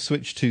people have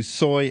switched to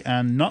soy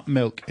and nut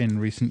milk in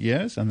recent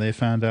years, and they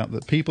found out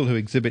that people who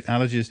exhibit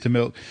allergies to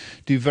milk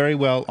do very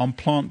well on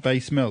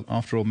plant-based milk.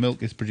 After all,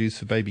 milk is produced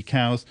for baby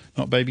cows,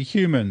 not baby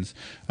humans.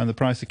 And the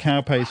price a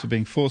cow pays for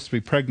being forced to be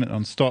pregnant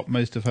on stop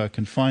most of her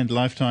confined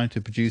lifetime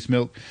to produce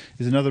milk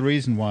is another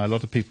reason why a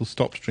lot of people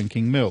stopped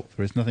drinking milk.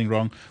 There is nothing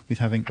wrong with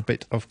having a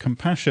bit of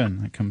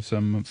compassion. That comes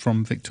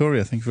from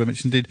Victoria. Thank you very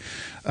much indeed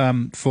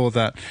for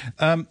that.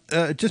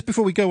 Just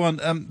before we go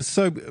on,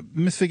 so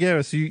Ms.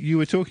 Figueres, you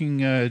were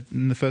talking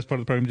in the first part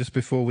of the programme just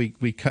before we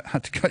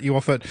had to cut you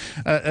off at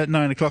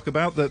 9 o'clock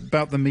about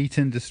the meat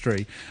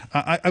industry.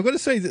 I've got to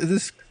say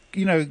that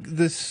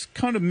there's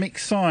kind of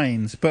mixed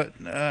signs, but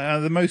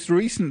the most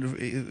recent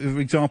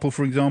example,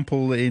 for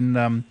example, in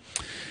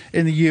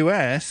the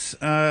US,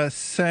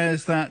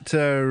 says that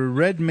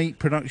red meat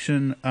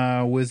production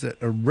was at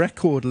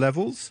record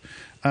levels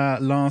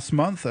last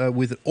month,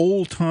 with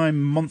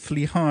all-time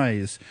monthly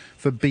highs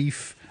for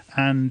beef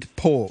and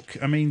pork.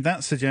 I mean,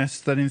 that suggests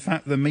that, in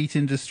fact, the meat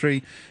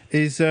industry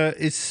is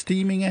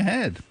steaming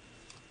ahead.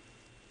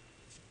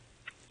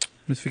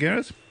 Ms.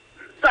 Figueres?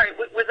 Sorry,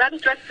 was that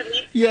addressed to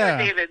me or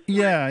David?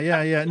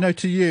 Yeah. No,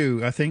 to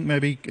you, I think,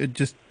 maybe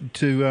just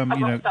to,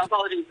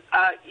 Apologies.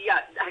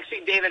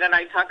 Actually, David and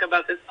I talk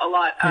about this a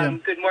lot.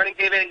 Good morning,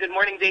 David, and good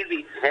morning,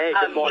 Daisy. Hey,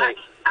 good morning.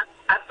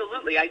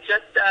 Absolutely. I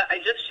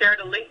just shared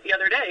a link the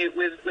other day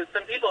with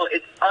some people.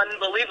 It's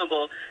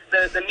unbelievable.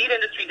 The meat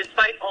industry,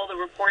 despite all the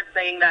reports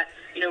saying that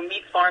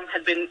meat farms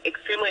had been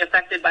extremely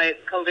affected by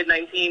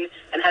COVID-19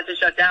 and had to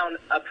shut down,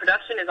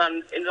 production is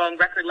on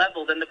record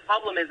levels. And the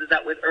problem is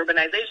that with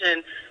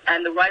urbanization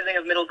and the rising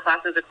of middle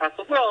classes across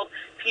the world,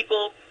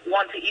 people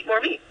want to eat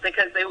more meat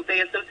because they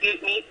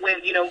associate meat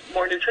with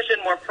more nutrition,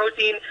 more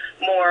protein,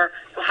 more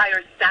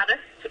higher status,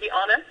 to be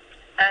honest.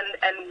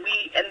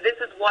 And this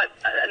is what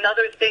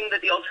another thing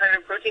that the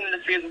alternative protein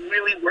industry is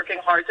really working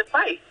hard to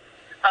fight.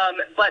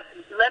 But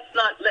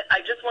I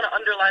just want to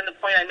underline the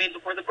point I made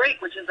before the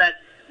break, which is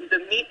that the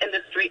meat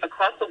industry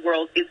across the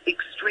world is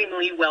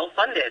extremely well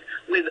funded,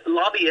 with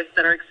lobbyists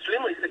that are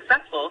extremely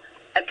successful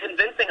at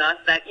convincing us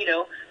that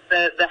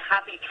the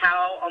happy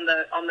cow on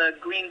the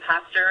green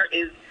pasture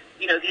is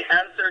the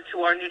answer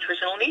to our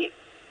nutritional needs.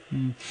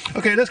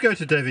 Okay, let's go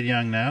to David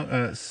Young now,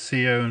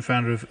 CEO and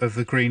founder of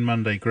the Green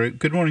Monday Group.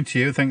 Good morning to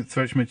you. Thanks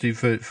very much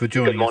for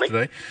joining us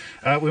today.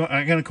 I'm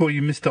going to call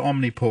you Mr.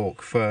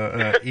 Omnipork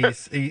for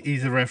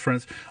ease of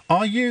reference.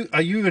 Are you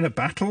in a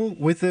battle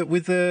with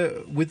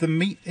the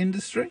meat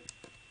industry?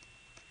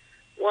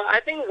 Well, I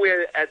think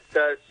we're at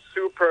the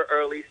super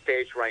early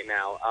stage right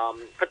now,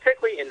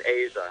 particularly in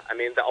Asia. I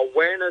mean, the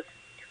awareness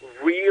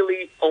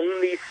really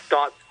only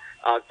starts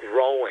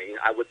growing,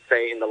 I would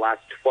say, in the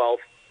last 12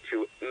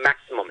 to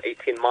maximum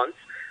 18 months.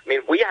 I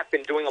mean, we have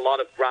been doing a lot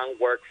of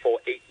groundwork for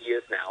 8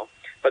 years now,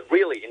 but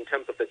really in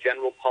terms of the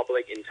general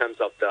public, in terms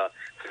of the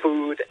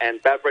food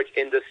and beverage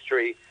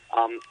industry,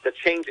 the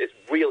change is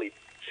really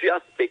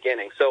just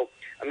beginning. So,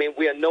 I mean,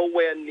 we are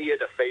nowhere near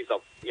the phase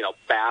of,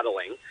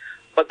 battling.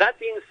 But that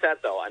being said,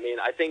 though, I mean,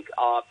 I think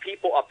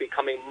people are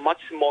becoming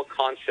much more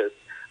conscious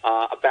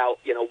about,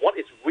 what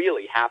is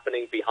really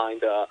happening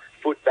behind the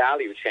food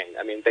value chain.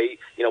 I mean, they,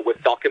 with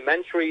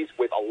documentaries,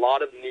 with a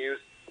lot of news,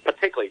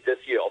 particularly this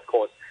year, of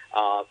course,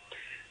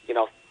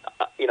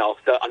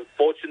 the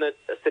unfortunate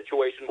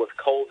situation with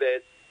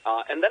COVID,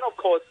 and then, of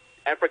course,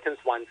 African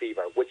swine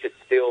fever, which is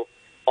still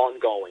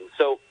ongoing.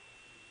 So,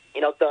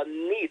 the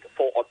need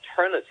for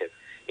alternative,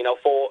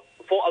 for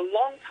a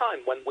long time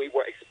when we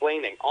were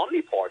explaining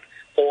Omnipork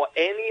or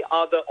any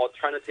other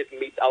alternative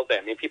meats out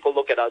there, I mean, people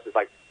look at us as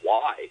like,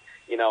 why?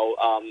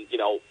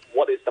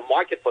 What is the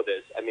market for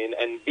this? I mean,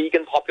 and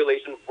vegan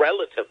population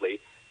relatively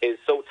is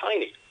so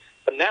tiny.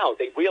 But now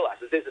they realize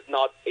that this is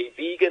not a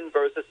vegan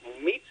versus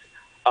meat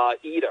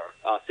eater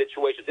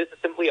situation. This is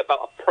simply about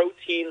a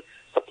protein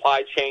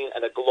supply chain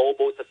and a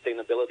global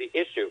sustainability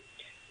issue.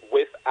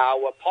 With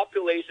our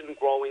population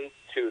growing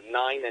to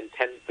 9 and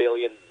 10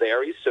 billion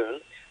very soon,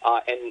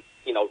 and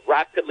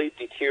rapidly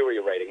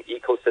deteriorating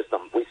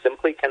ecosystem, we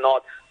simply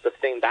cannot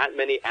sustain that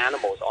many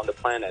animals on the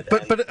planet.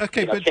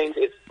 Change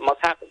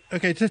must happen.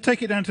 Okay, to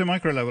take it down to a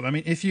micro level, I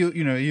mean, if you're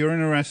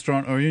in a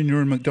restaurant or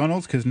you're in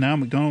McDonald's, because now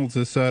McDonald's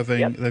are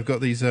serving, they've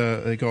got these,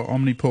 they've got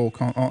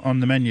Omnipork on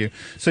the menu.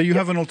 So you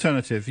have an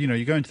alternative.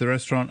 You go into the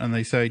restaurant and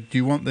they say, do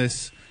you want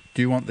this?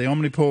 Do you want the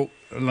Omnipork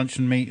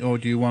luncheon meat or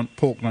do you want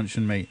pork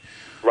luncheon meat?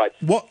 Right.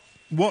 What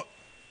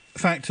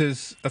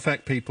factors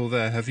affect people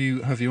there? Have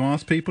you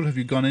asked people? Have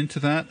you gone into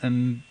that?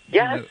 And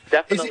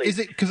definitely. Is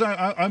it because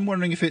I'm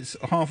wondering if it's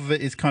half of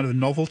it is kind of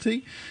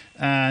novelty,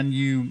 and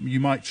you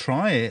might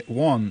try it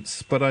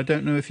once, but I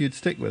don't know if you'd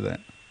stick with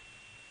it.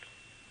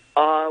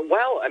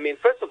 Well, I mean,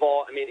 first of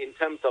all, I mean, in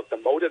terms of the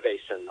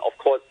motivation, of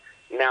course,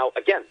 now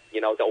again,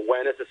 the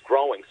awareness is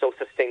growing, so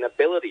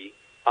sustainability.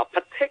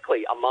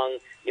 Particularly among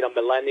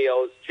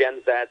millennials,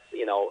 Gen Z,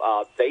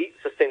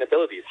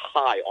 sustainability is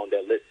high on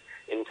their list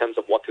in terms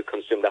of what to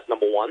consume. That's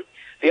number one.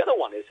 The other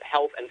one is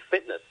health and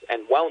fitness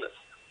and wellness.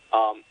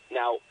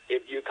 Now,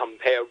 if you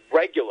compare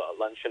regular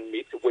luncheon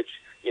meat, which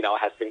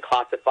has been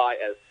classified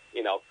as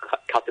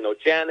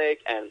carcinogenic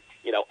and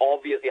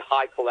obviously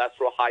high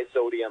cholesterol, high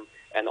sodium,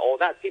 and all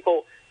that,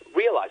 people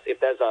realize if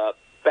there's a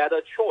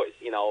better choice,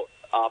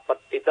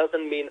 but it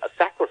doesn't mean a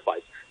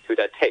sacrifice to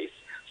their taste.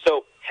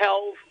 So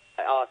health,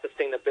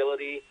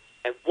 sustainability,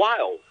 and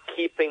while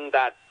keeping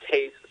that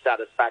taste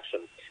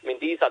satisfaction. I mean,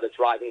 these are the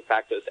driving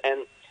factors.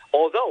 And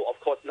although, of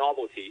course,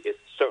 novelty is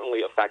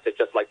certainly a factor,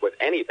 just like with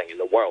anything in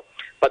the world,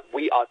 but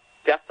we are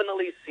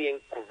definitely seeing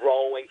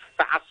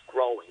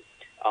fast-growing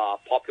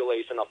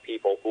population of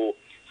people who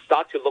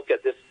start to look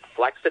at this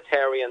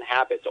flexitarian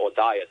habit or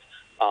diet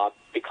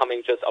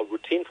becoming just a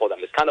routine for them.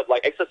 It's kind of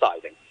like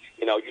exercising.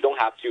 You don't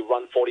have to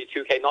run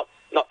 42K. Not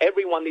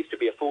everyone needs to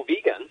be a full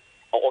vegan,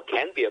 or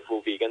can be a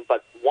full vegan,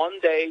 but one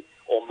day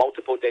or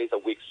multiple days a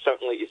week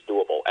certainly is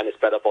doable, and it's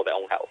better for their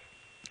own health.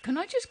 Can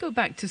I just go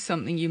back to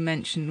something you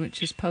mentioned, which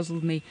has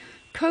puzzled me?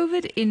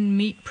 COVID in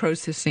meat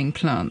processing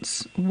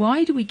plants.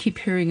 Why do we keep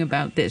hearing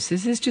about this?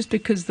 Is this just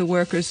because the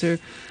workers are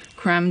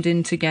crammed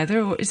in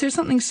together, or is there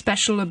something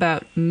special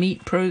about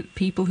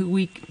people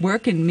who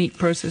work in meat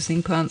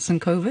processing plants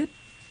and COVID?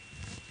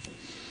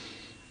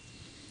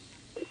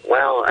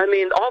 Well, I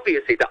mean,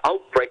 obviously the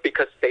outbreak,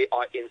 because they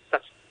are in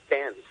such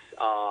dense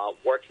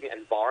working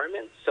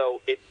environment,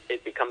 so it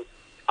becomes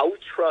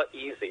ultra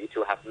easy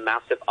to have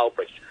massive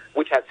outbreaks,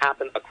 which has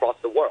happened across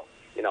the world.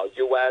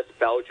 U.S.,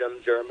 Belgium,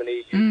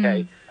 Germany,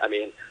 UK. I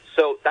mean,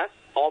 so that's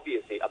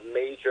obviously a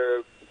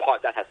major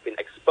part that has been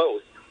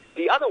exposed.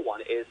 The other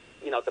one is,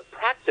 the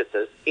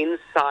practices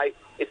inside.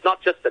 It's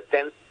not just the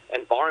dense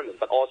environment,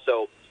 but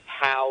also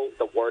how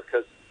the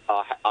workers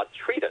are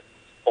treated,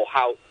 or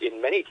how,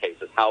 in many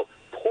cases, how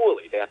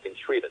poorly they have been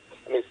treated.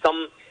 I mean,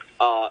 some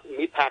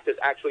meat packers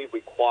actually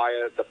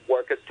require the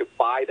workers to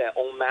buy their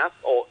own mask,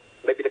 or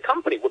maybe the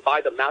company would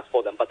buy the mask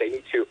for them, but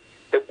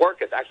the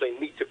workers actually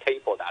need to pay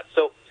for that.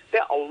 So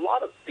there are a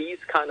lot of these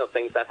kind of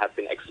things that have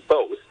been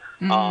exposed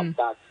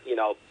that,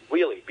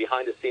 really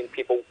behind the scenes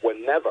people were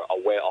never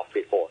aware of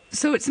before.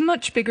 So it's a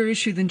much bigger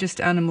issue than just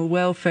animal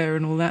welfare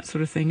and all that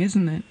sort of thing,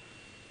 isn't it?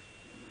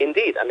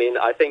 Indeed. I mean,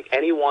 I think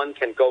anyone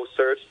can go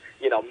search,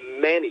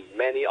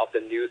 many of the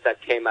news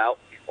that came out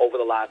over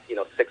the last,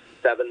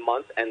 6-7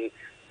 months, and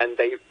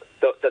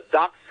the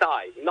dark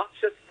side, not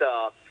just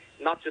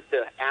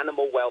the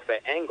animal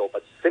welfare angle,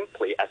 but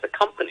simply as a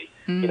company,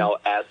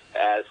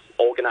 as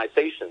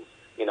organizations,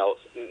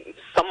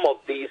 some of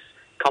these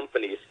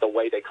companies, the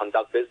way they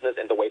conduct business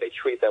and the way they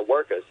treat their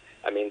workers,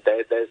 I mean,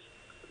 there's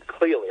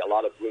clearly a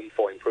lot of room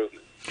for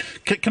improvement.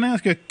 Can I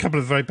ask you a couple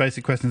of very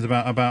basic questions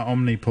about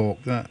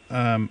Omnipork that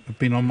have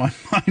been on my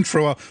mind for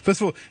a while?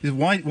 First of all, is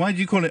why do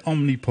you call it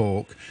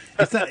Omnipork?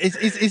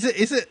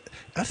 Is it?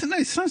 I don't know.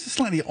 It sounds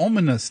slightly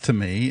ominous to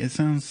me. It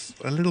sounds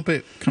a little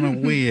bit kind of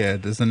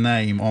weird as a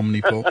name,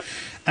 Omnipork.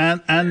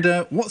 And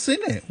what's in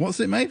it? What's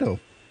it made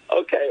of?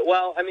 Okay,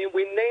 well, I mean,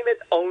 we name it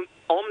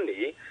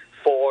Omni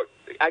for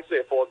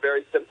a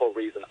very simple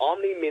reason.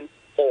 Omni means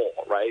all,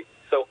 right?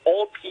 So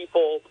all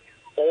people,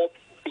 all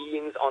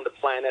beings on the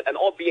planet, and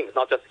all beings,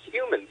 not just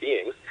human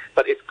beings,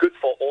 but it's good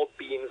for all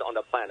beings on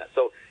the planet.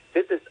 So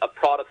this is a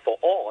product for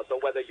all. So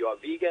whether you're a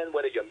vegan,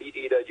 whether you're a meat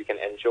eater, you can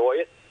enjoy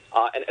it.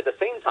 And at the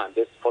same time,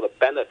 this is for the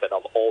benefit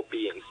of all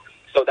beings.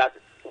 So that's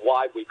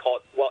why we call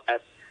it, well, as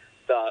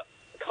the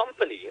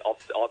company of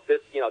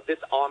this, this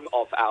arm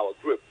of our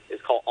group is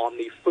called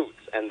Omni Foods.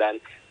 And then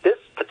this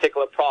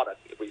particular product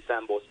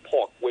resembles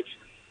pork, which,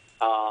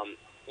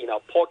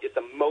 pork is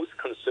the most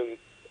consumed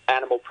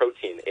animal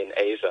protein in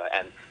Asia,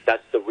 and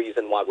that's the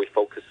reason why we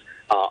focus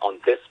on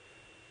this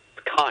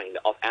kind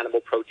of animal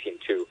protein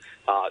to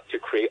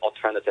create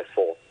alternative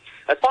for.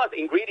 As far as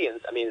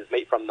ingredients, I mean, it's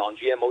made from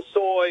non-GMO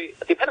soy.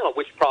 Depending on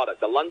which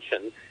product, the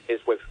luncheon is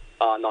with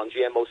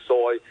non-GMO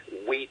soy,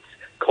 wheat,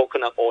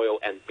 coconut oil,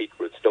 and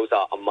beetroots. Those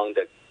are among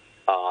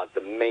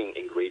the main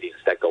ingredients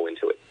that go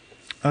into it.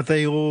 Are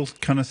they all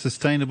kind of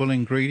sustainable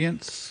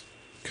ingredients?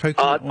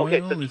 Coconut oil? Okay,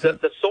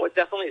 the soy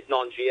definitely is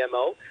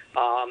non-GMO,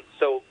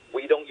 so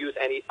we don't use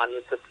any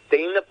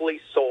unsustainably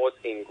sourced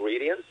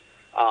ingredients,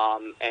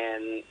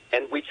 and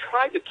we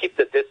try to keep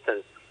the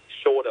distance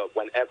shorter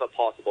whenever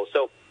possible.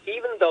 So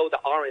even though the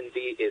R&D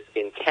is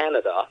in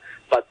Canada,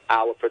 but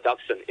our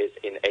production is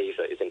in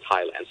Asia, is in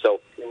Thailand. So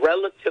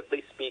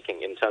relatively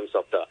speaking, in terms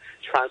of the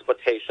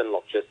transportation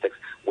logistics,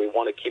 we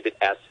want to keep it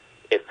as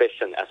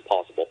efficient as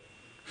possible.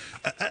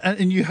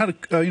 And you had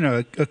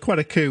quite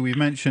a coup we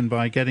mentioned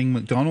by getting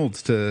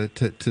McDonald's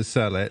to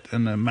sell it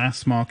and a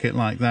mass market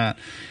like that.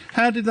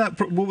 How did that?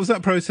 What was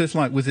that process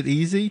like? Was it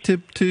easy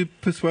to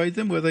persuade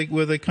them? Were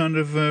they kind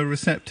of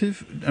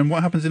receptive? And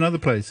what happens in other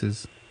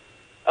places?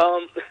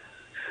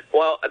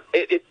 Well,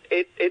 it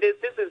is.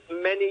 This is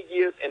many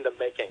years in the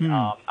making.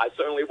 I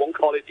certainly won't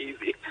call it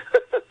easy.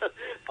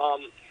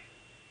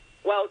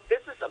 Well,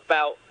 this is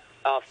about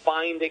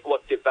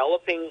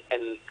developing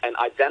and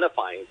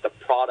identifying the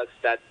products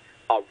that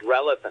are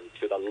relevant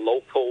to the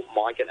local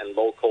market and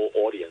local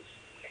audience.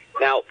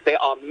 Now,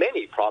 there are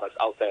many products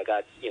out there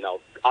that,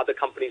 other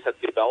companies have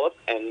developed,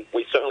 and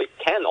we certainly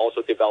can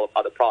also develop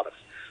other products.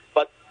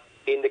 But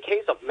in the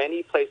case of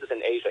many places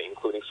in Asia,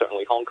 including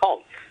certainly Hong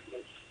Kong,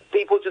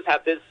 people just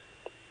have this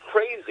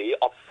crazy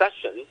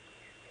obsession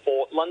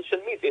for luncheon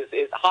meat.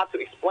 It's hard to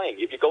explain.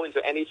 If you go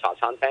into any cha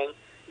chan tang,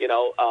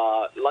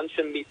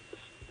 luncheon meat,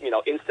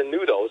 instant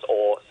noodles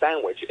or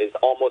sandwich is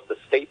almost a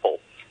staple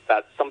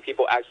that some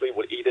people actually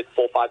would eat it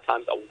 4 or 5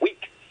 times a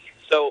week.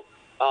 So,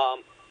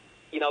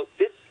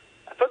 this,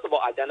 first of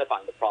all,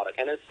 identifying the product,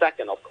 and then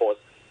second, of course,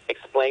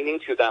 explaining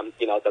to them,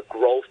 the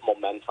growth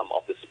momentum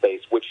of the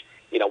space, which,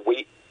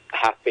 we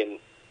have been,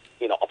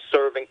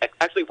 observing.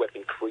 Actually, we've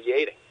been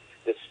creating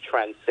this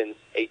trend since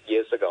 8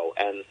 years ago,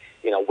 and,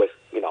 with,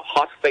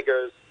 hot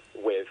figures,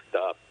 with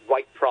the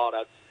right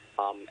products,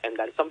 and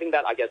then something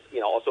that I guess,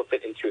 also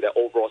fit into the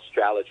overall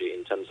strategy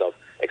in terms of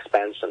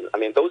expansion. I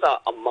mean, those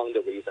are among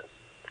the reasons.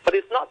 But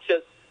it's not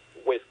just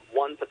with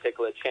one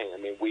particular chain. I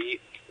mean, we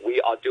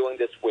are doing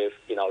this with,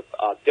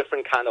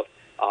 different kind of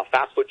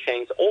fast food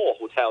chains or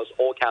hotels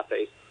or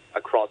cafes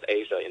across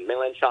Asia, in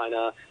mainland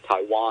China,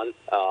 Taiwan,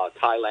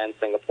 Thailand,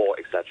 Singapore,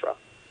 etc.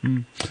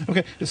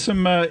 Okay,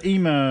 some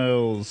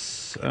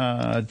emails.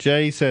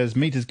 Jay says,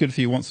 meat is good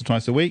for you once or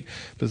twice a week.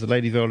 But as the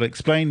lady will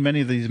explain,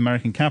 many of these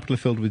American cattle are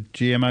filled with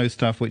GMO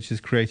stuff, which is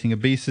creating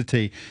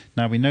obesity.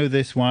 Now, we know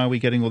this. Why are we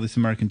getting all this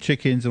American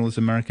chickens and all this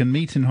American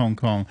meat in Hong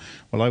Kong?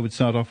 Well, I would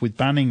start off with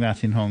banning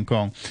that in Hong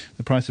Kong.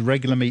 The price of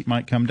regular meat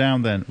might come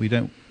down then. We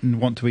don't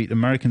want to eat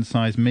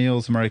American-sized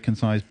meals,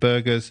 American-sized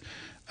burgers.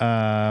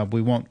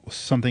 We want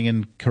something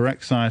in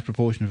correct size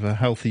proportion for a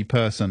healthy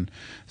person.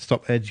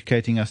 Stop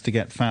educating us to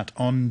get fat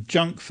on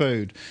junk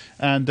food.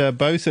 And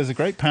Bo says, a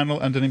great panel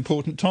and an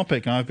important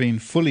topic. I've been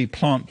fully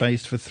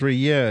plant-based for 3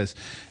 years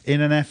in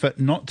an effort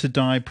not to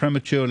die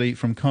prematurely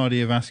from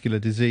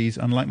cardiovascular disease,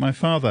 unlike my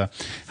father.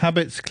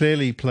 Habits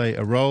clearly play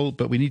a role,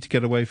 but we need to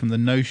get away from the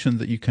notion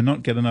that you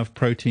cannot get enough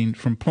protein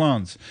from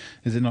plants.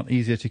 Is it not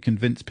easier to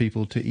convince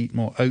people to eat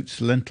more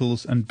oats,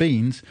 lentils and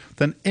beans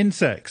than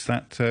insects?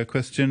 That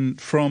question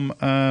from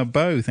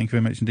Bo. Thank you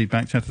very much indeed.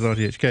 Backchat at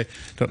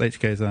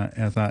rthk.hk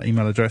as our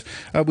email address.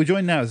 We're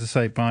joined now, as I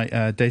say,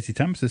 by Daisy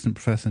Tam, Assistant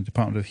Professor in the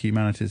Department of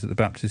Humanities at the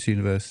Baptist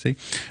University,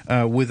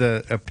 with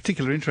a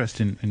particular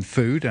interest in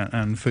food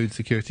and food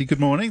security. Good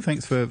morning.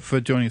 Thanks for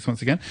joining us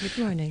once again. Good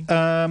morning.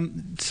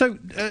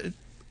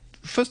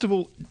 First of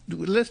all,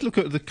 let's look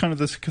at the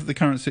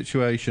current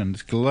situation,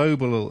 this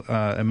global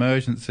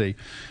emergency,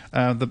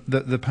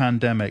 the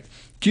pandemic.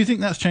 Do you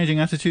think that's changing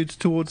attitudes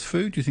towards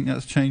food? Do you think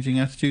that's changing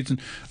attitudes?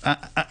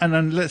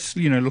 And let's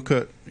look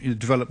at the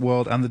developed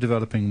world and the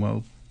developing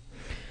world.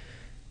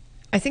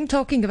 I think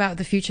talking about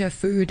the future of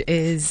food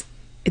it's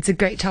a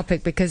great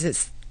topic because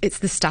it's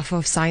the stuff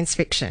of science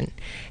fiction.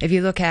 If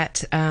you look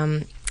at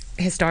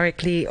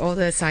historically all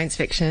the science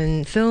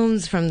fiction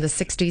films from the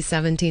 60s,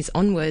 70s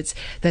onwards,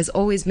 there's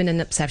always been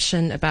an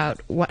obsession about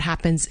what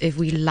happens if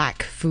we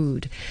lack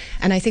food.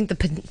 And I think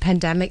the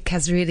pandemic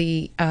has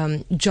really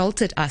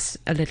jolted us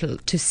a little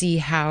to see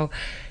how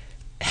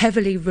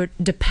heavily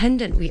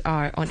dependent we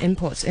are on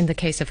imports in the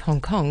case of Hong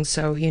Kong.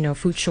 So,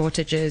 food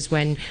shortages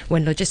when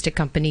logistic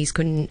companies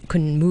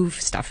couldn't move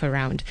stuff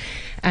around.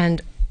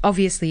 And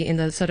obviously in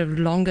the sort of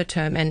longer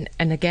term, and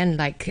again,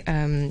 like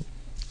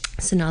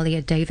Sonali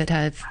and David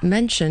have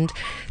mentioned,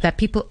 that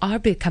people are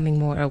becoming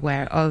more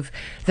aware of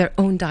their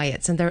own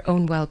diets and their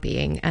own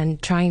well-being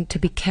and trying to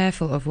be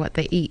careful of what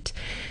they eat.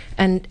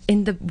 And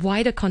in the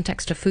wider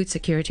context of food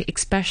security,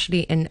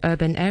 especially in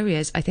urban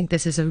areas, I think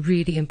this is a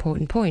really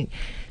important point.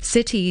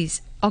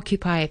 Cities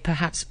occupy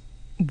perhaps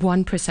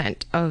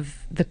 1%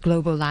 of the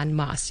global land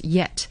mass,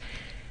 yet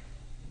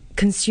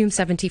consume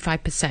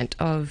 75%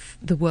 of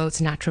the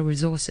world's natural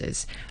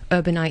resources.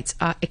 Urbanites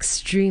are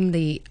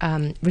extremely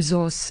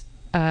resource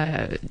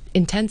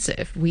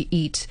intensive. We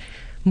eat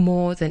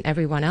more than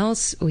everyone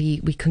else. We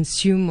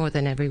consume more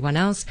than everyone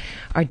else.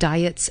 Our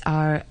diets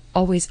are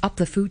always up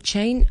the food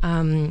chain.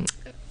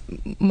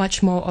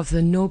 Much more of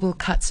the noble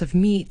cuts of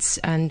meats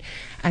and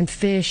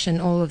fish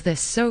and all of this.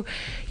 So,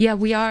 yeah,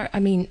 we are. I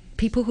mean,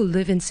 people who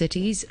live in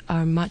cities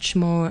are much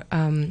more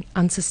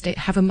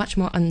have a much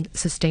more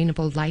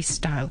unsustainable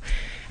lifestyle,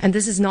 and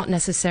this is not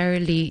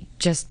necessarily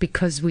just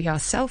because we are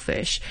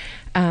selfish.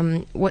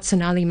 What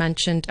Sonali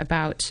mentioned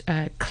about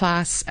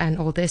class and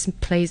all this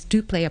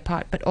do play a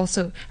part, but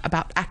also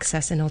about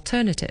access and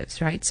alternatives,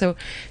 right? So,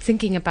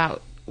 thinking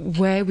about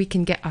where we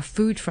can get our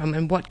food from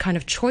and what kind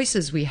of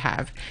choices we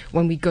have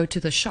when we go to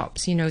the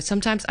shops.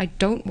 Sometimes I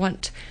don't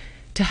want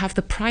to have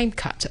the prime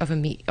cut of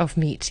meat.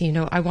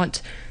 I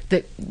want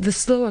the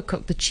slower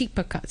cooked, the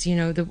cheaper cuts,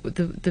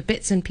 the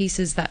bits and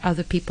pieces that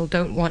other people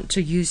don't want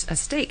to use as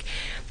steak.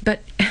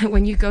 But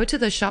when you go to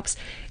the shops,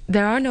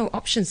 there are no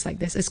options like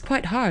this. It's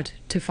quite hard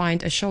to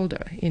find a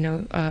shoulder,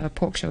 a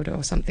pork shoulder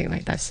or something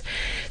like this.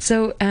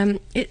 So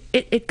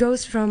it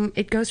goes from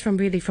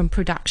really from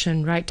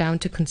production right down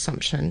to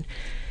consumption.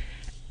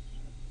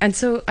 And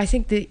so I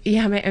think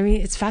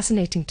it's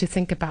fascinating to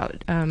think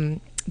about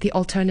the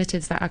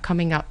alternatives that are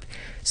coming up: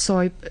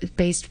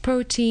 soy-based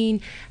protein,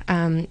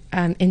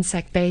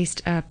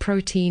 insect-based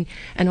protein,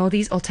 and all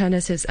these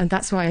alternatives. And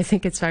that's why I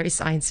think it's very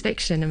science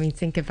fiction. I mean,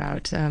 think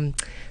about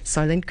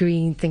Soylent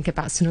Green, think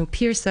about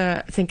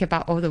Snowpiercer, think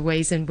about all the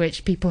ways in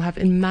which people have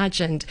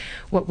imagined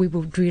what we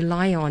would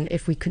rely on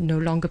if we could no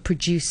longer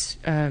produce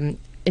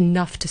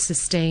enough to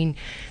sustain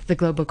the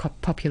global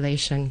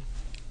population.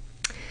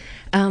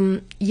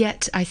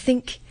 Yet, I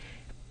think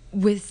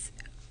with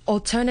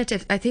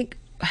alternatives, I think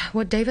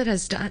what David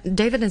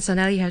and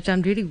Sonali have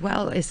done really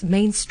well is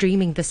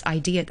mainstreaming this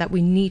idea that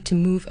we need to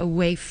move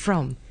away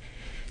from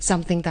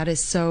something that is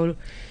so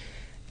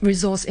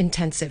resource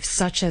intensive,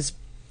 such as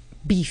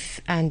beef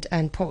and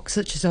pork,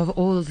 such as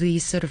all of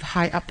these sort of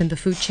high up in the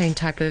food chain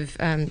type of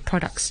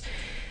products.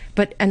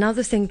 But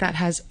another thing that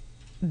has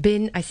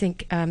been, I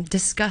think,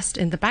 discussed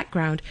in the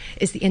background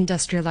is the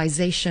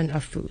industrialization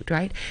of food,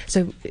 right?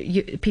 So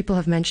people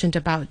have mentioned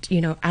about,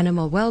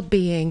 animal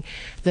well-being,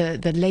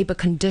 the labor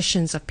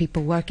conditions of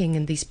people working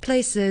in these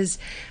places,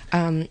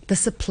 the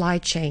supply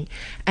chain.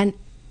 And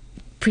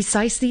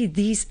precisely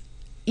these,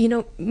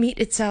 meat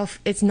itself,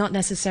 it's not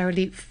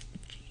necessarily...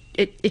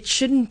 It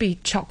shouldn't be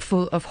chock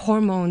full of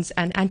hormones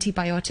and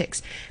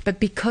antibiotics,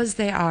 but because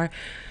they're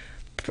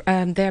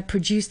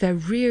produced, they're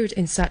reared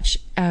in such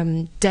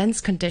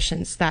dense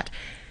conditions that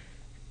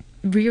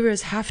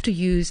rearers have to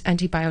use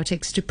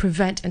antibiotics to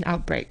prevent an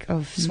outbreak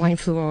of swine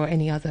flu or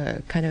any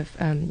other kind of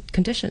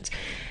conditions.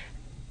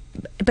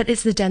 But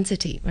it's the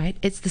density, right?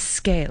 It's the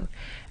scale.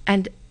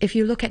 And if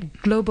you look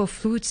at global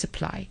food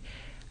supply,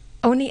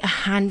 only a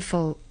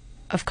handful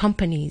of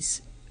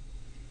companies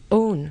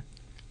own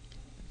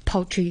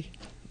poultry,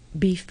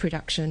 beef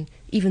production,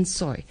 even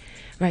soy,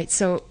 right?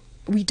 So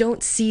we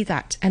don't see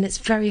that, and it's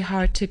very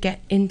hard to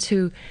get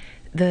into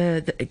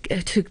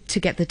to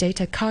get the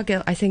data.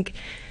 Cargill, I think,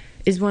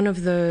 is one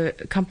of the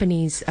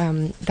companies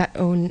that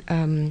own.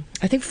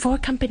 I think 4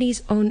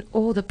 companies own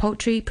all the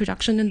poultry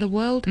production in the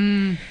world.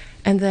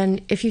 And then,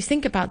 if you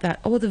think about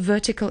that, all the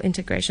vertical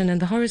integration and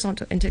the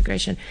horizontal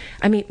integration.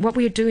 I mean, what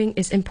we are doing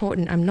is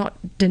important. I'm not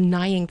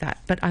denying that,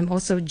 but I'm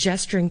also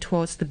gesturing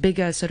towards the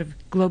bigger sort of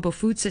global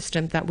food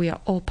system that we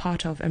are all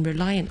part of and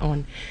reliant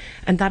on,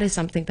 and that is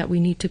something that we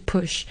need to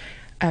push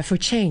for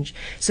change.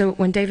 So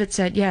when David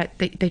said,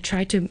 they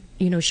try to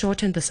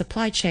shorten the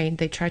supply chain,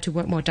 they try to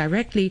work more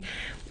directly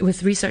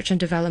with research and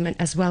development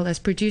as well as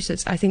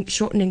producers. I think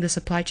shortening the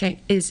supply chain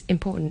is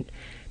important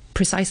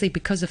precisely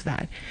because of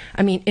that.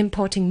 I mean,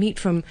 importing meat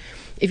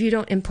if you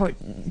don't import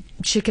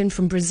chicken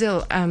from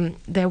Brazil,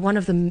 they're one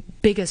of the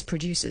biggest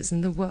producers in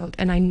the world.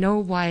 And I know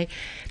why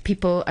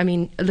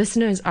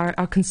listeners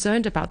are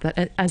concerned about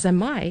that, as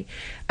am I.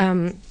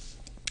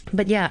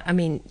 But yeah, I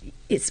mean,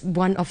 it's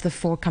one of the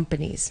 4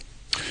 companies.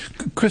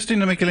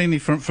 Christina Michelini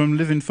from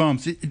Living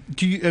Farms.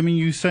 Do you? I mean,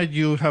 you said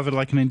you have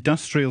an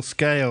industrial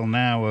scale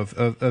now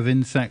of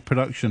insect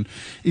production.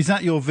 Is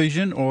that your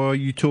vision, or are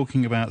you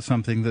talking about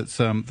something that's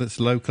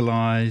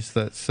localized,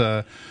 that's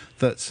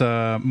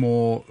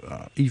more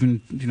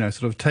even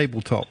sort of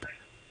tabletop?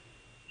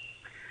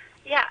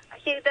 Yeah,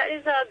 that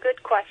is a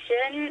good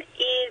question.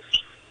 Is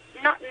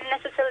not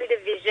necessarily the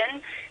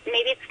vision.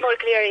 Maybe it's more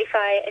clear if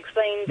I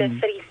explain the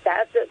 3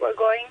 steps that we're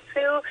going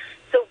through.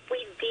 So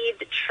we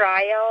did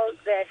trial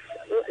this,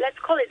 let's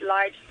call it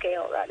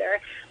large-scale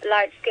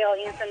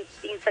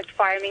insect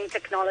farming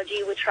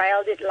technology. We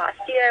trialed it last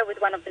year with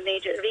one of the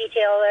major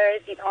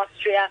retailers in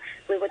Austria.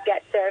 We would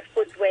get their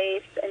food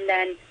waste and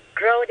then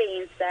grow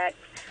the insects,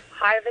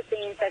 harvest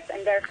the insects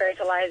and their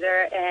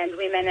fertilizer, and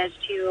we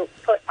managed to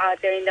put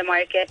out there in the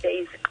market the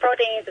insect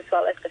proteins as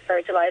well as the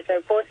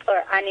fertilizer, both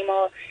for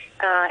animal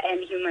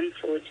and human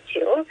food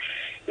too.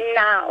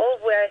 Now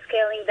we're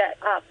scaling that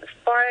up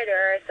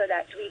further so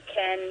that we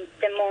can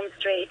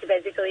demonstrate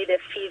basically the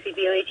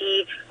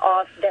feasibility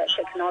of the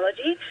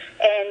technology.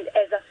 And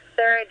as a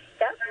third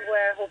step,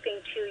 we're hoping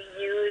to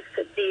use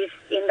this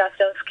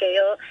industrial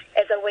scale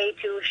as a way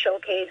to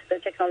showcase the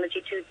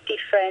technology to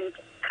different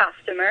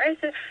customers.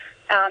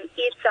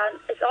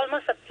 It's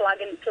almost a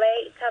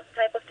plug-and-play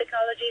type of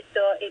technology,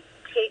 so it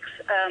takes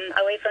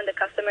away from the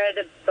customer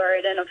the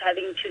burden of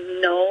having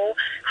to know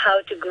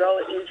how to grow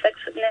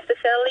insects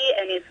necessarily,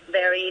 and it's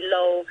very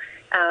low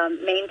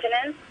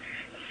maintenance.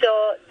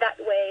 So that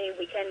way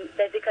we can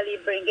basically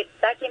bring it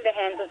back in the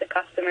hands of the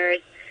customers.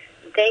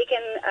 They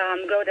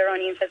can grow their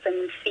own insects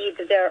and feed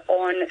their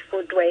own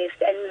food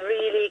waste and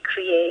really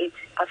create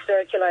a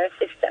circular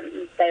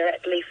system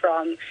directly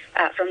from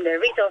their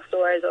retail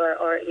stores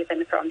or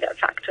even from their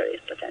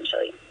factories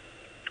potentially.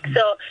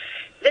 So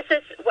this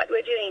is what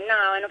we're doing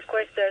now, and of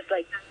course there's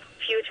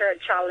future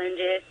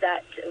challenges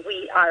that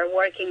we are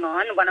working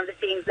on. One of the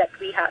things that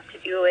we have to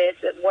do is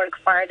work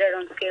further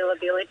on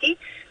scalability.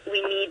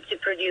 We need to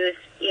produce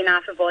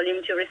enough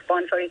volume to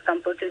respond, for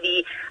example, to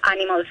the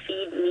animal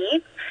feed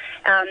needs.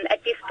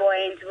 At this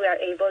point, we are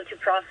able to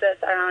process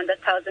around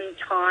 1,000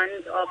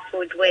 tons of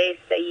food waste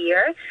a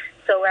year.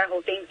 So we're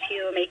hoping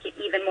to make it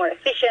even more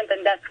efficient,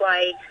 and that's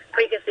why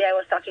previously I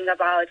was talking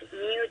about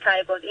new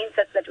type of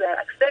insects that we are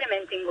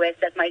experimenting with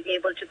that might be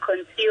able to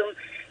consume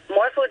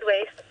more food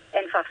waste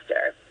and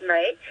faster,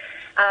 right?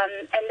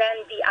 And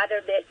then the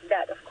other bit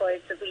that, of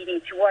course, we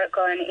need to work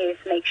on is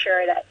make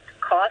sure that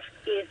cost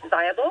is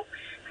viable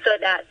so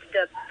that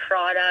the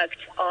product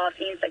of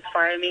insect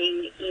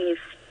farming is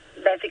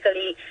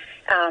basically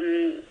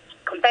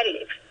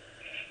competitive.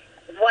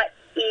 What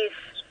is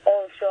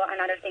also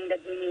another thing that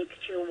we need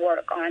to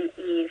work on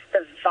is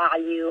the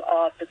value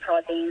of the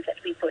proteins that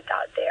we put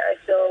out there.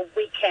 So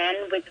we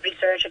can, with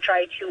research,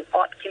 try to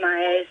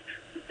optimize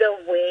the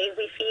way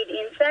we feed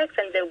insects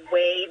and the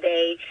way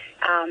they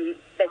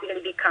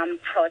basically become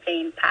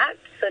protein packed,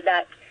 so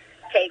that,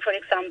 take for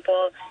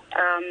example,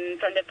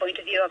 from the point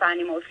of view of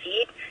animal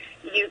feed,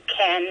 you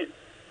can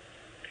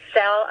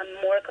sell a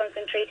more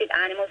concentrated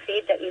animal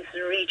feed that is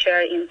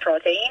richer in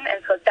protein,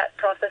 and so that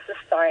process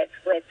starts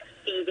with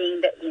feeding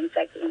the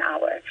insects in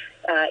our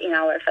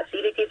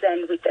facilities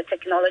and with the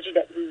technology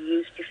that we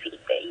use to feed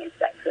the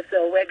insects.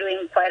 So we're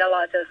doing quite a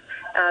lot of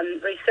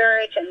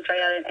research and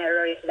trial and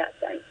error in that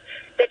sense.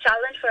 The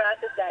challenge for us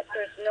is that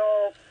there's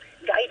no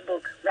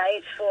guidebook,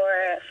 right,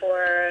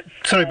 for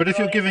Sorry, but if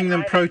you're giving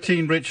them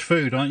protein-rich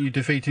food, aren't you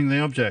defeating the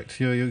object?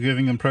 You're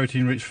giving them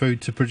protein-rich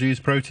food to produce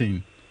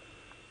protein.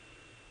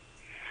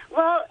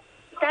 Well,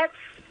 that's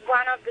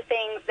one of the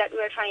things that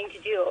we're trying to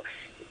do.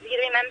 You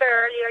remember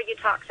earlier you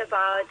talked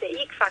about the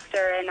ick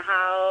factor and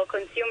how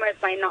consumers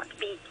might not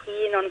be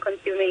keen on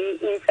consuming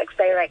insects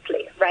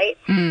directly, right?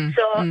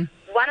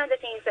 One of the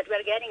things that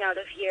we're getting out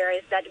of here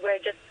is that we're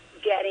just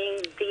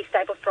getting these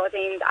type of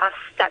proteins a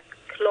step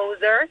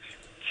closer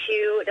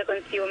to the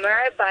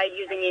consumer by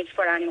using it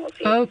for animal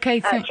feed.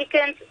 Okay.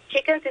 Chickens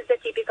is the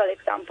typical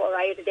example,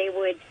 right? They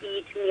would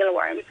eat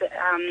mealworms.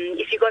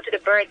 If you go to the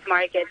birds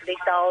market, they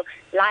sell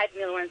live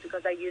mealworms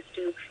because they're used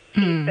to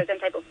eat certain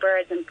type of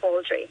birds and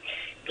poultry.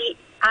 The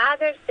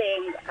other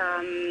thing,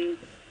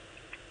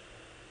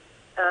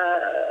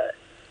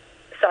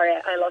 sorry,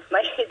 I lost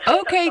my train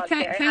of thought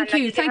there. Thank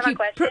you.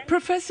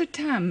 Professor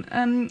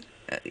Tam,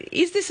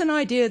 is this an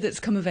idea that's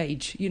come of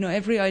age? You know,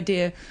 every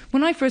idea.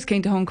 When I first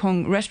came to Hong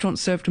Kong,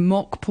 restaurants served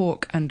mock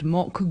pork and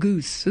mock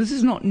goose. So this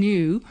is not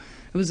new.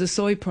 It was a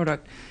soy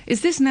product.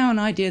 Is this now an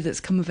idea that's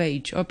come of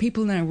age? Are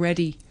people now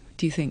ready,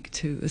 do you think,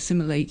 to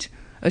assimilate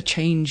a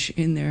change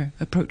in their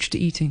approach to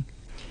eating?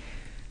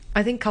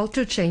 I think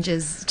cultural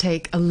changes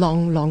take a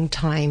long, long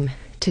time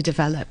to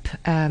develop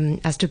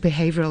as to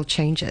behavioral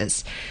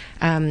changes.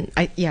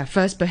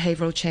 First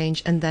behavioral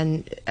change and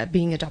then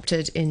being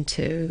adopted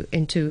into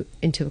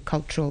a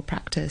cultural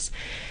practice.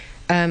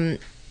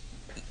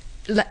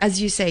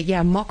 As you say,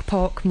 mock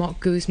pork, mock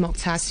goose, mock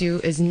char siu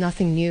is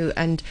nothing new,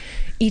 and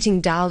eating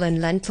dal and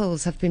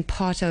lentils have been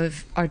part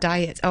of our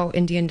diets,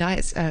 Indian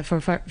diets, for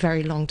a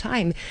very long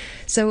time.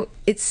 So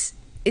it's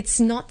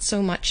not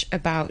so much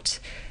about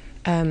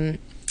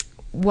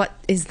what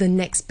is the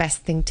next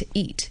best thing to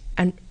eat.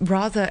 And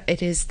rather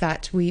it is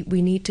that we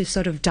need to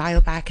sort of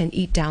dial back and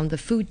eat down the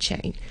food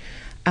chain.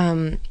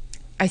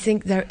 I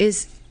think there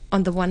is,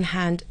 on the one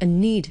hand, a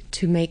need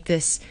to make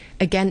this,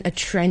 again, a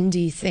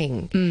trendy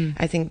thing.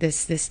 I think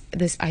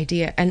this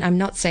idea, and I'm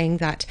not saying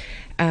that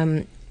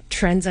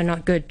trends are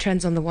not good.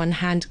 Trends, on the one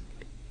hand,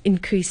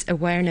 increase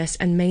awareness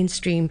and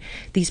mainstream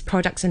these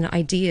products and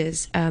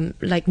ideas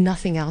like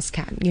nothing else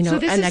can. So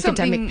an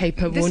academic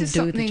paper won't do the job. This is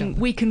something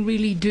we can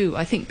really do.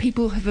 I think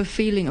people have a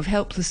feeling of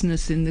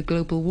helplessness in the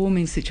global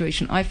warming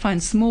situation. I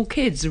find small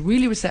kids are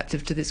really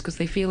receptive to this because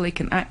they feel they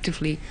can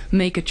actively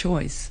make a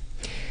choice.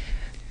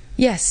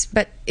 Yes,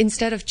 but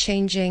instead of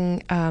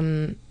changing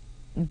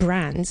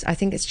brands, I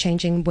think it's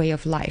changing way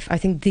of life. I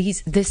think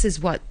this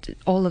is what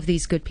all of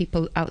these good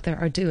people out there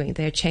are doing.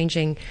 They're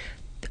changing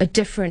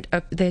offering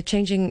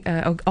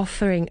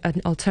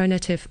an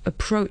alternative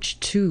approach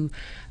to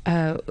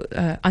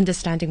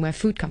understanding where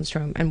food comes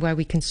from and where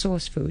we can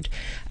source food.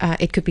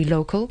 It could be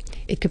local,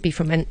 it could be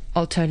from an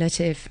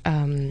alternative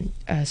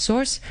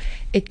source,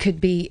 it could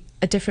be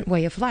a different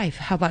way of life.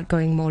 How about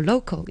going more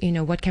local?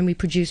 What can we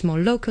produce more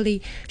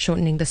locally,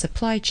 shortening the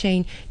supply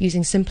chain,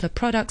 using simpler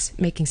products,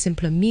 making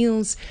simpler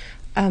meals.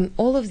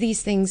 All of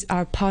these things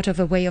are part of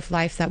a way of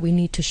life that we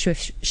need to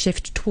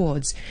shift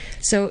towards.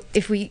 So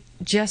if we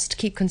just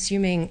keep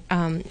consuming,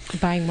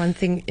 buying one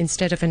thing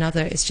instead of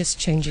another, it's just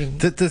changing.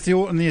 Does the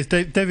autumn years,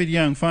 David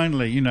Young,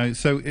 finally,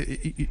 so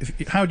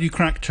how do you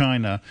crack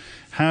China?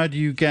 How do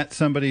you get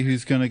somebody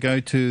who's going to go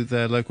to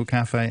their local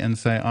cafe and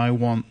say, I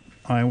want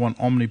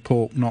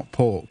Omnipork, not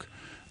pork?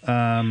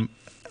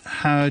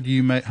 How do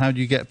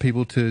you get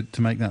people to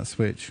make that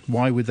switch?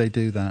 Why would they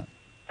do that?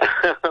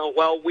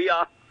 Well,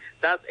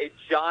 that's a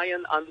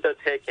giant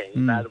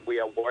undertaking that we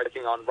are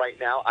working on right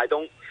now. I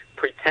don't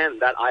pretend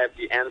that I have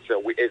the answer.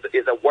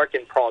 It's a work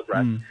in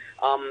progress.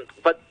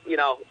 But,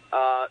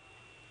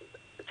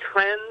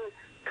 trend,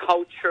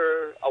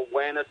 culture,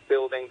 awareness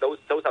building, those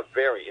are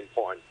very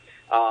important.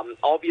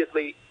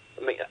 Obviously,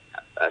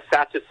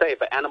 sad to say,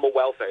 but animal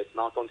welfare is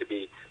not going to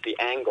be the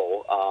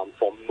angle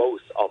for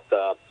most of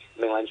the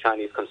mainland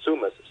Chinese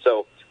consumers.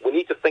 So we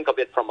need to think of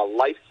it from a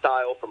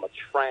lifestyle, from a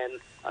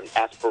trend, an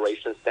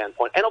aspiration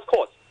standpoint, and of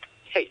course,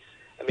 taste.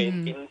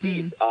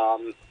 Indeed,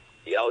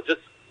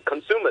 just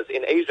consumers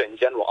in Asia in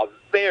general are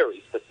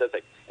very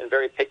specific and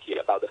very picky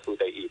about the food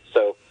they eat.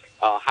 So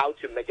how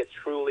to make it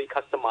truly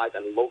customized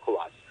and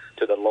localized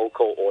to the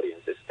local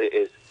audience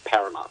is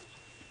paramount.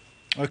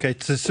 Okay,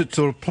 to sort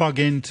of plug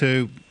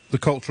into the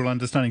cultural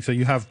understanding. So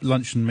you have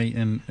luncheon meat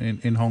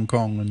in Hong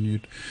Kong, and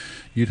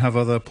you'd have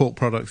other pork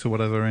products or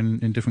whatever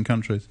in different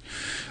countries.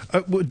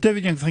 Well,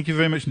 David Young, thank you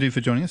very much indeed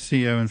for joining us,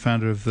 CEO and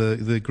founder of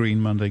the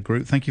Green Monday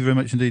Group. Thank you very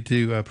much indeed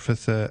to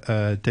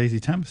Professor Daisy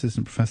Tam,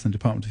 Assistant Professor in the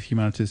Department of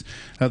Humanities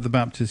at the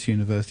Baptist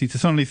University, to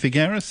Sonali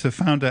Figueras,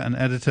 founder and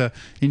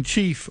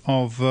editor-in-chief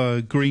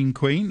of Green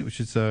Queen, which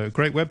is a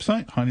great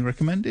website, highly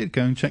recommended.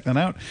 Go and check that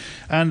out.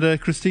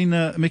 And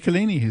Christina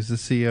Michelini, who's the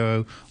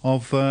CEO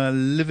of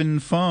Livin'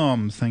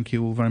 Farms. Thank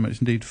you all very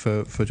much indeed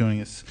for joining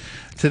us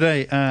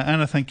today.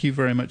 Anna, thank you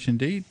very much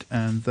indeed.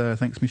 And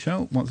thanks,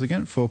 Michelle, once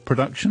again, for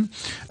production.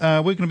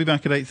 We're going to be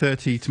back at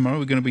 8:30 tomorrow.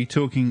 We're going to be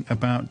talking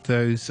about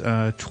those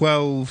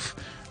 12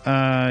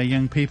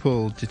 young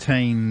people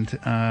detained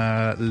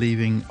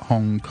leaving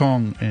Hong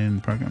Kong in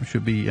the programme.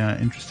 Should be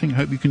interesting. I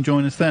hope you can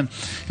join us then.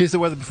 Here's the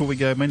weather before we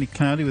go. Mainly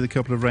cloudy with a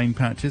couple of rain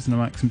patches and a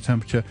maximum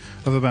temperature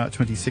of about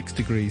 26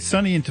 degrees.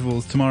 Sunny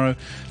intervals tomorrow.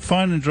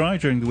 Fine and dry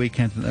during the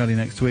weekend and early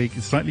next week.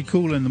 It's slightly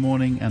cooler in the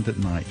morning and at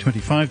night.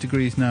 25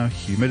 degrees now.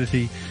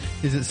 Humidity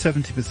is at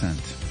 70%.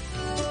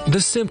 The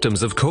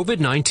symptoms of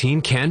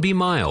COVID-19 can be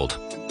mild.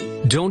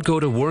 Don't go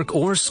to work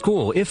or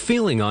school if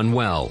feeling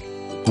unwell.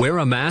 Wear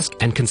a mask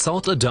and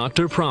consult a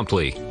doctor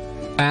promptly.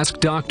 Ask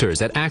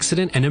doctors at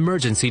accident and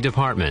emergency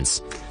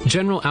departments,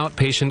 general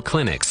outpatient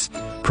clinics,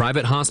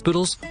 private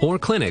hospitals, or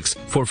clinics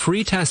for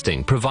free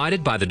testing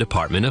provided by the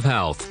Department of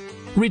Health.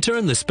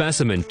 Return the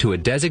specimen to a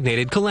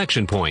designated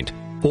collection point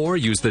or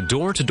use the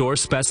door-to-door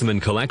specimen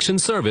collection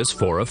service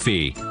for a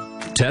fee.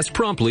 Test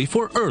promptly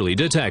for early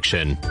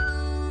detection.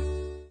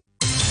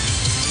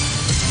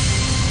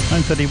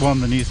 9:31,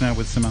 the news now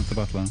with Samantha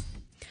Butler.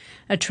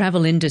 A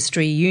travel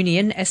industry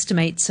union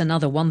estimates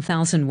another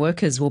 1,000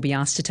 workers will be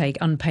asked to take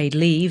unpaid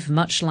leave,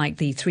 much like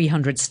the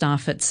 300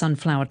 staff at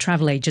Sunflower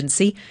Travel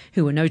Agency,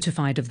 who were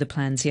notified of the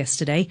plans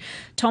yesterday.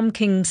 Tom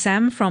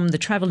King-Sam from the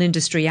Travel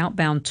Industry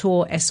Outbound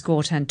Tour,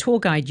 Escort and Tour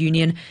Guide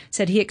Union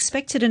said he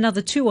expected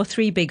another 2 or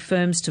 3 big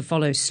firms to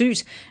follow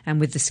suit, and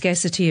with the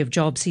scarcity of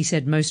jobs, he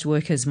said most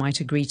workers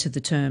might agree to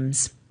the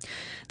terms.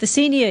 The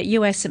senior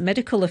US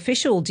medical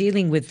official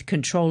dealing with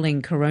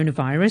controlling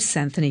coronavirus,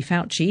 Anthony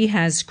Fauci,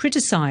 has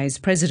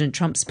criticised President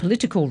Trump's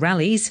political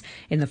rallies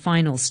in the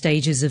final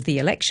stages of the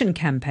election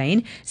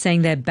campaign,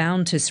 saying they're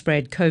bound to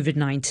spread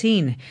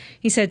COVID-19.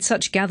 He said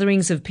such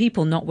gatherings of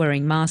people not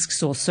wearing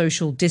masks or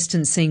social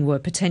distancing were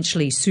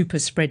potentially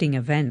super-spreading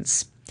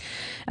events.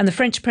 And the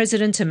French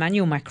President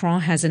Emmanuel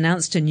Macron has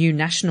announced a new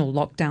national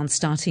lockdown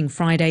starting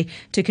Friday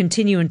to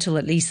continue until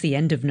at least the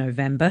end of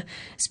November.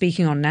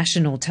 Speaking on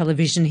national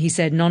television, he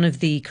said none of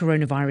the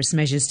coronavirus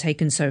measures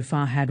taken so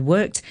far had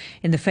worked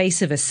in the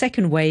face of a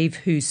second wave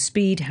whose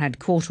speed had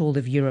caught all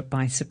of Europe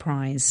by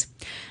surprise.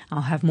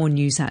 I'll have more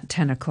news at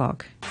 10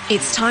 o'clock.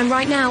 It's time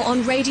right now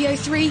on Radio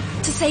 3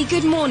 to say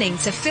good morning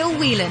to Phil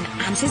Whelan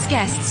and his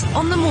guests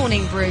on The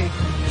Morning Brew.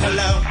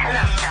 Hello.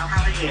 Hello, Phil.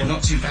 How are you?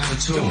 Not too bad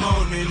at all. Good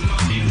morning.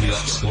 Newly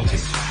spotted.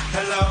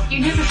 Hello. You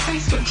never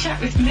Facebook chat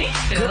with me,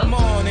 Phil. Good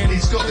morning.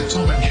 He's got the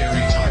Tom and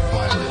Jerry type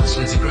violence.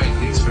 It's a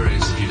great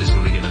experience if you just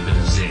want to get a bit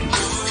of zing.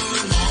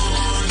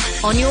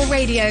 On your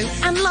radio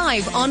and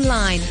live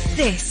online,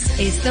 this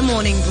is The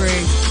Morning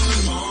Brew.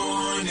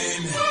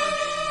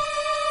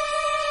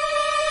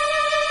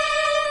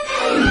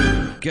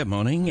 Good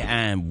morning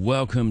and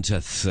welcome to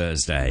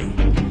Thursday.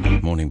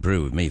 Morning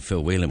Brew with me,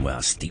 Phil Whelan.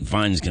 Well, Steve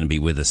Vine's going to be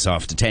with us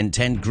after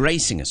 10:10,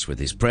 gracing us with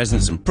his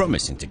presence and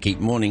promising to keep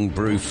Morning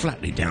Brew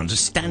flatly down to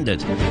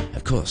standard.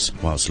 Of course,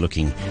 whilst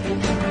looking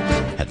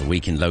at the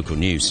week in local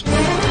news.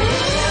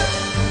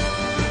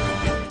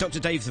 Dr.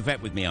 Dave the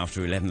Vet with me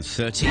after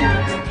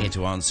 11:30, here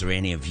to answer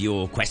any of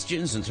your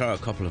questions and throw a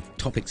couple of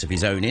topics of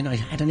his own in. I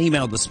had an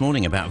email this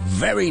morning about a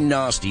very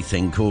nasty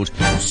thing called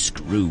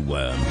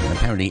screwworm.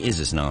 Apparently it is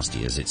as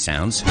nasty as it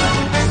sounds.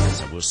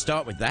 So we'll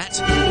start with that.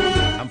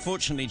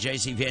 Unfortunately,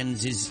 JC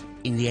Viennes is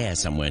in the air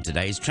somewhere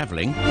today. He's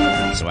travelling.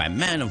 So our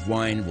man of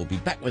wine will be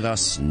back with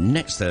us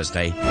next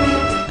Thursday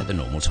at the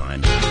normal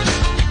time.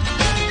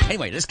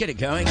 Anyway, let's get it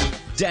going.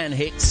 Dan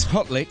Hicks,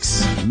 Hot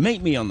Licks,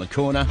 Meet Me on the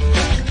Corner.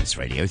 It's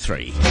Radio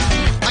 3.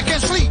 I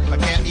can't sleep, I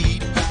can't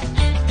eat.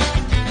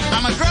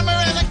 I'm a drummer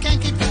and I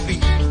can't keep the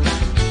beat.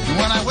 And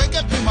when I wake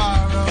up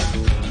tomorrow,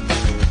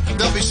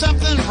 there'll be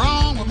something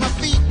wrong with my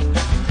feet.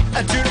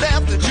 And to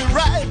left and to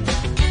right,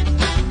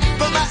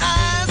 but my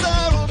eyes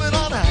are open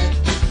all night.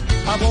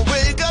 I won't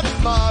wake up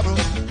tomorrow.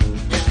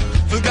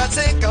 For God's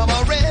sake, I'm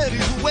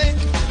already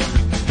awake.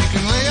 You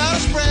can lay out a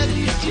spread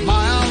a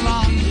mile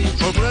long.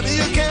 Or whatever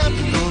you can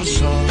to go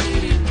so.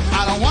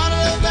 I don't want to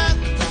live that.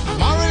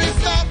 I'm already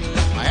fat.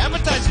 My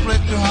appetite's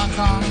split to Hong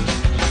Kong.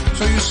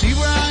 So you see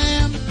where I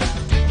am.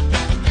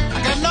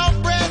 I got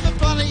no bread but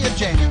plenty of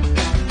jam.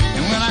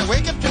 And when I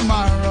wake up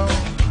tomorrow,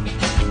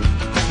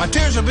 my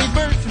tears will be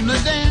burst from the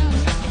dam.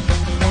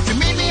 Won't you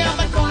meet me on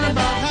the corner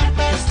about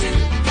 2:30?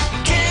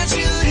 Can't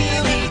you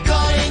hear me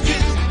calling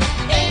you?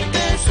 Ain't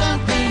there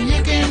something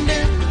you can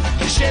do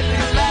to shed a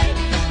little light,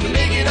 to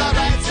make it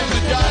alright so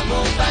the dog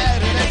won't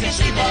bite and I can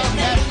sleep all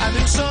night? I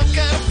need some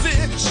kind of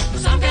fix.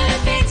 Some kind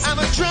of fix. I'm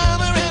a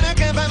drummer and I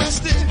can't find a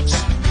stitch.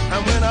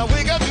 And when I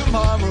wake up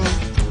tomorrow,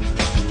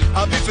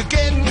 I'll be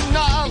forgetting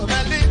all of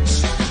my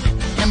licks.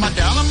 Am I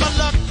down on my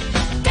luck?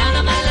 Down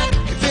on my luck.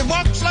 If it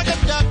walks like a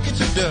duck, it's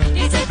a duck.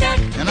 It's a duck.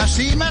 And I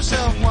see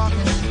myself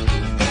walking.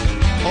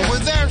 Over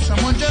there,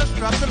 someone just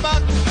dropped a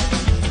buck.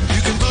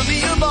 You can put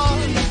me a ball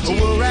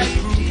or a rat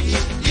cruise.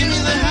 Give me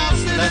the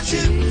house that I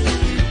choose.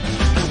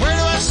 Where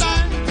do I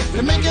sign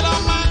to make it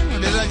all mine? Or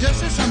did I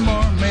just hear some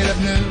more made up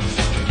news?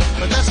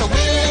 But that's the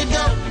way they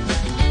go.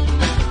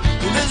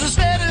 Well, there's a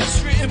steady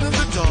stream of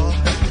the door.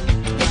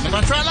 If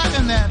I try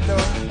locking that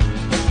door,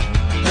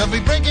 they'll be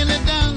breaking it down.